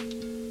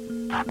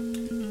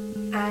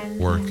 And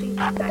I think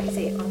that is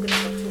it. I'm going to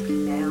stop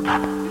talking now.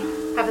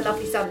 Have a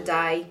lovely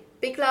Sunday.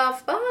 Big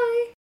love.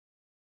 Bye.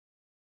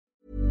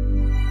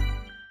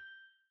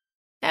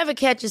 Ever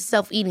catch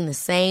yourself eating the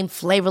same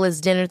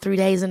flavorless dinner 3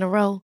 days in a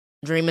row?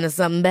 Dreaming of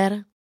something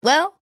better?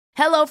 Well,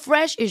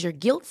 HelloFresh is your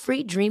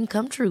guilt-free dream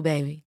come true,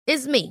 baby.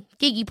 It's me,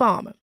 Keke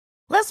Palmer.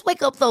 Let's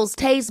wake up those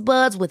taste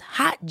buds with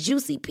hot,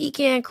 juicy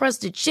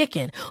pecan-crusted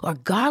chicken or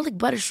garlic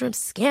butter shrimp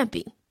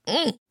scampi.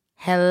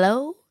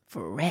 Hello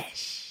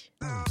Fresh.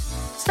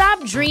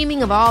 Stop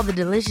dreaming of all the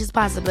delicious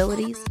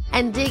possibilities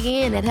and dig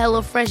in at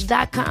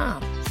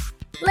HelloFresh.com.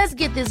 Let's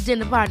get this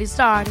dinner party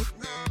started.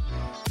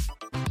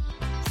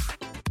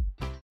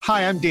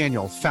 Hi, I'm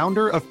Daniel,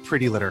 founder of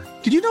Pretty Litter.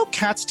 Did you know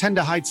cats tend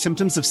to hide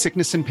symptoms of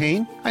sickness and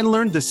pain? I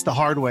learned this the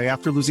hard way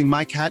after losing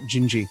my cat,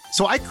 Gingy.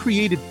 So I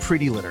created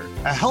Pretty Litter,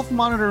 a health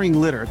monitoring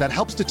litter that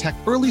helps detect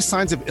early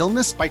signs of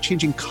illness by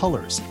changing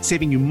colors,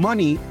 saving you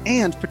money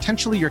and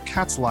potentially your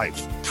cat's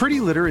life.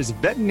 Pretty Litter is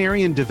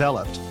veterinarian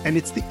developed, and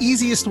it's the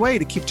easiest way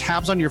to keep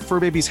tabs on your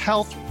fur baby's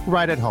health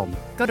right at home.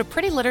 Go to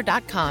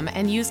prettylitter.com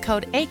and use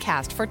code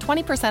ACAST for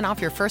 20% off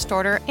your first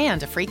order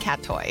and a free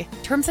cat toy.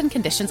 Terms and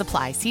conditions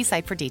apply. See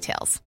site for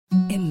details.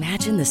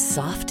 Imagine the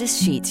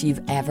softest sheets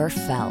you've ever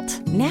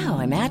felt. Now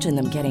imagine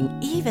them getting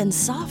even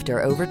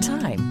softer over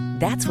time.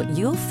 That's what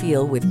you'll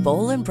feel with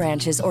Boll &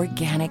 Branch's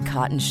organic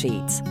cotton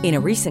sheets. In a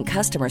recent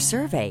customer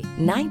survey,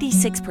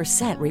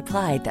 96%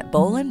 replied that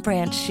Boll &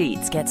 Branch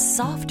sheets get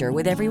softer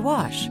with every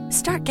wash.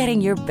 Start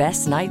getting your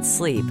best night's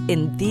sleep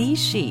in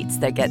these sheets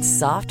that get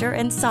softer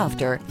and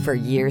softer for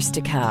years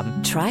to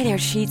come. Try their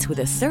sheets with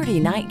a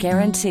 30-night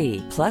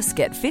guarantee. Plus,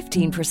 get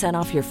 15%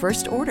 off your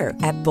first order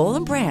at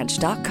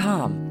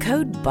bollandbranch.com.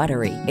 Code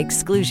BUTTERY.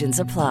 Exclusions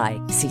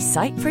apply. See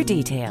site for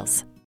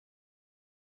details.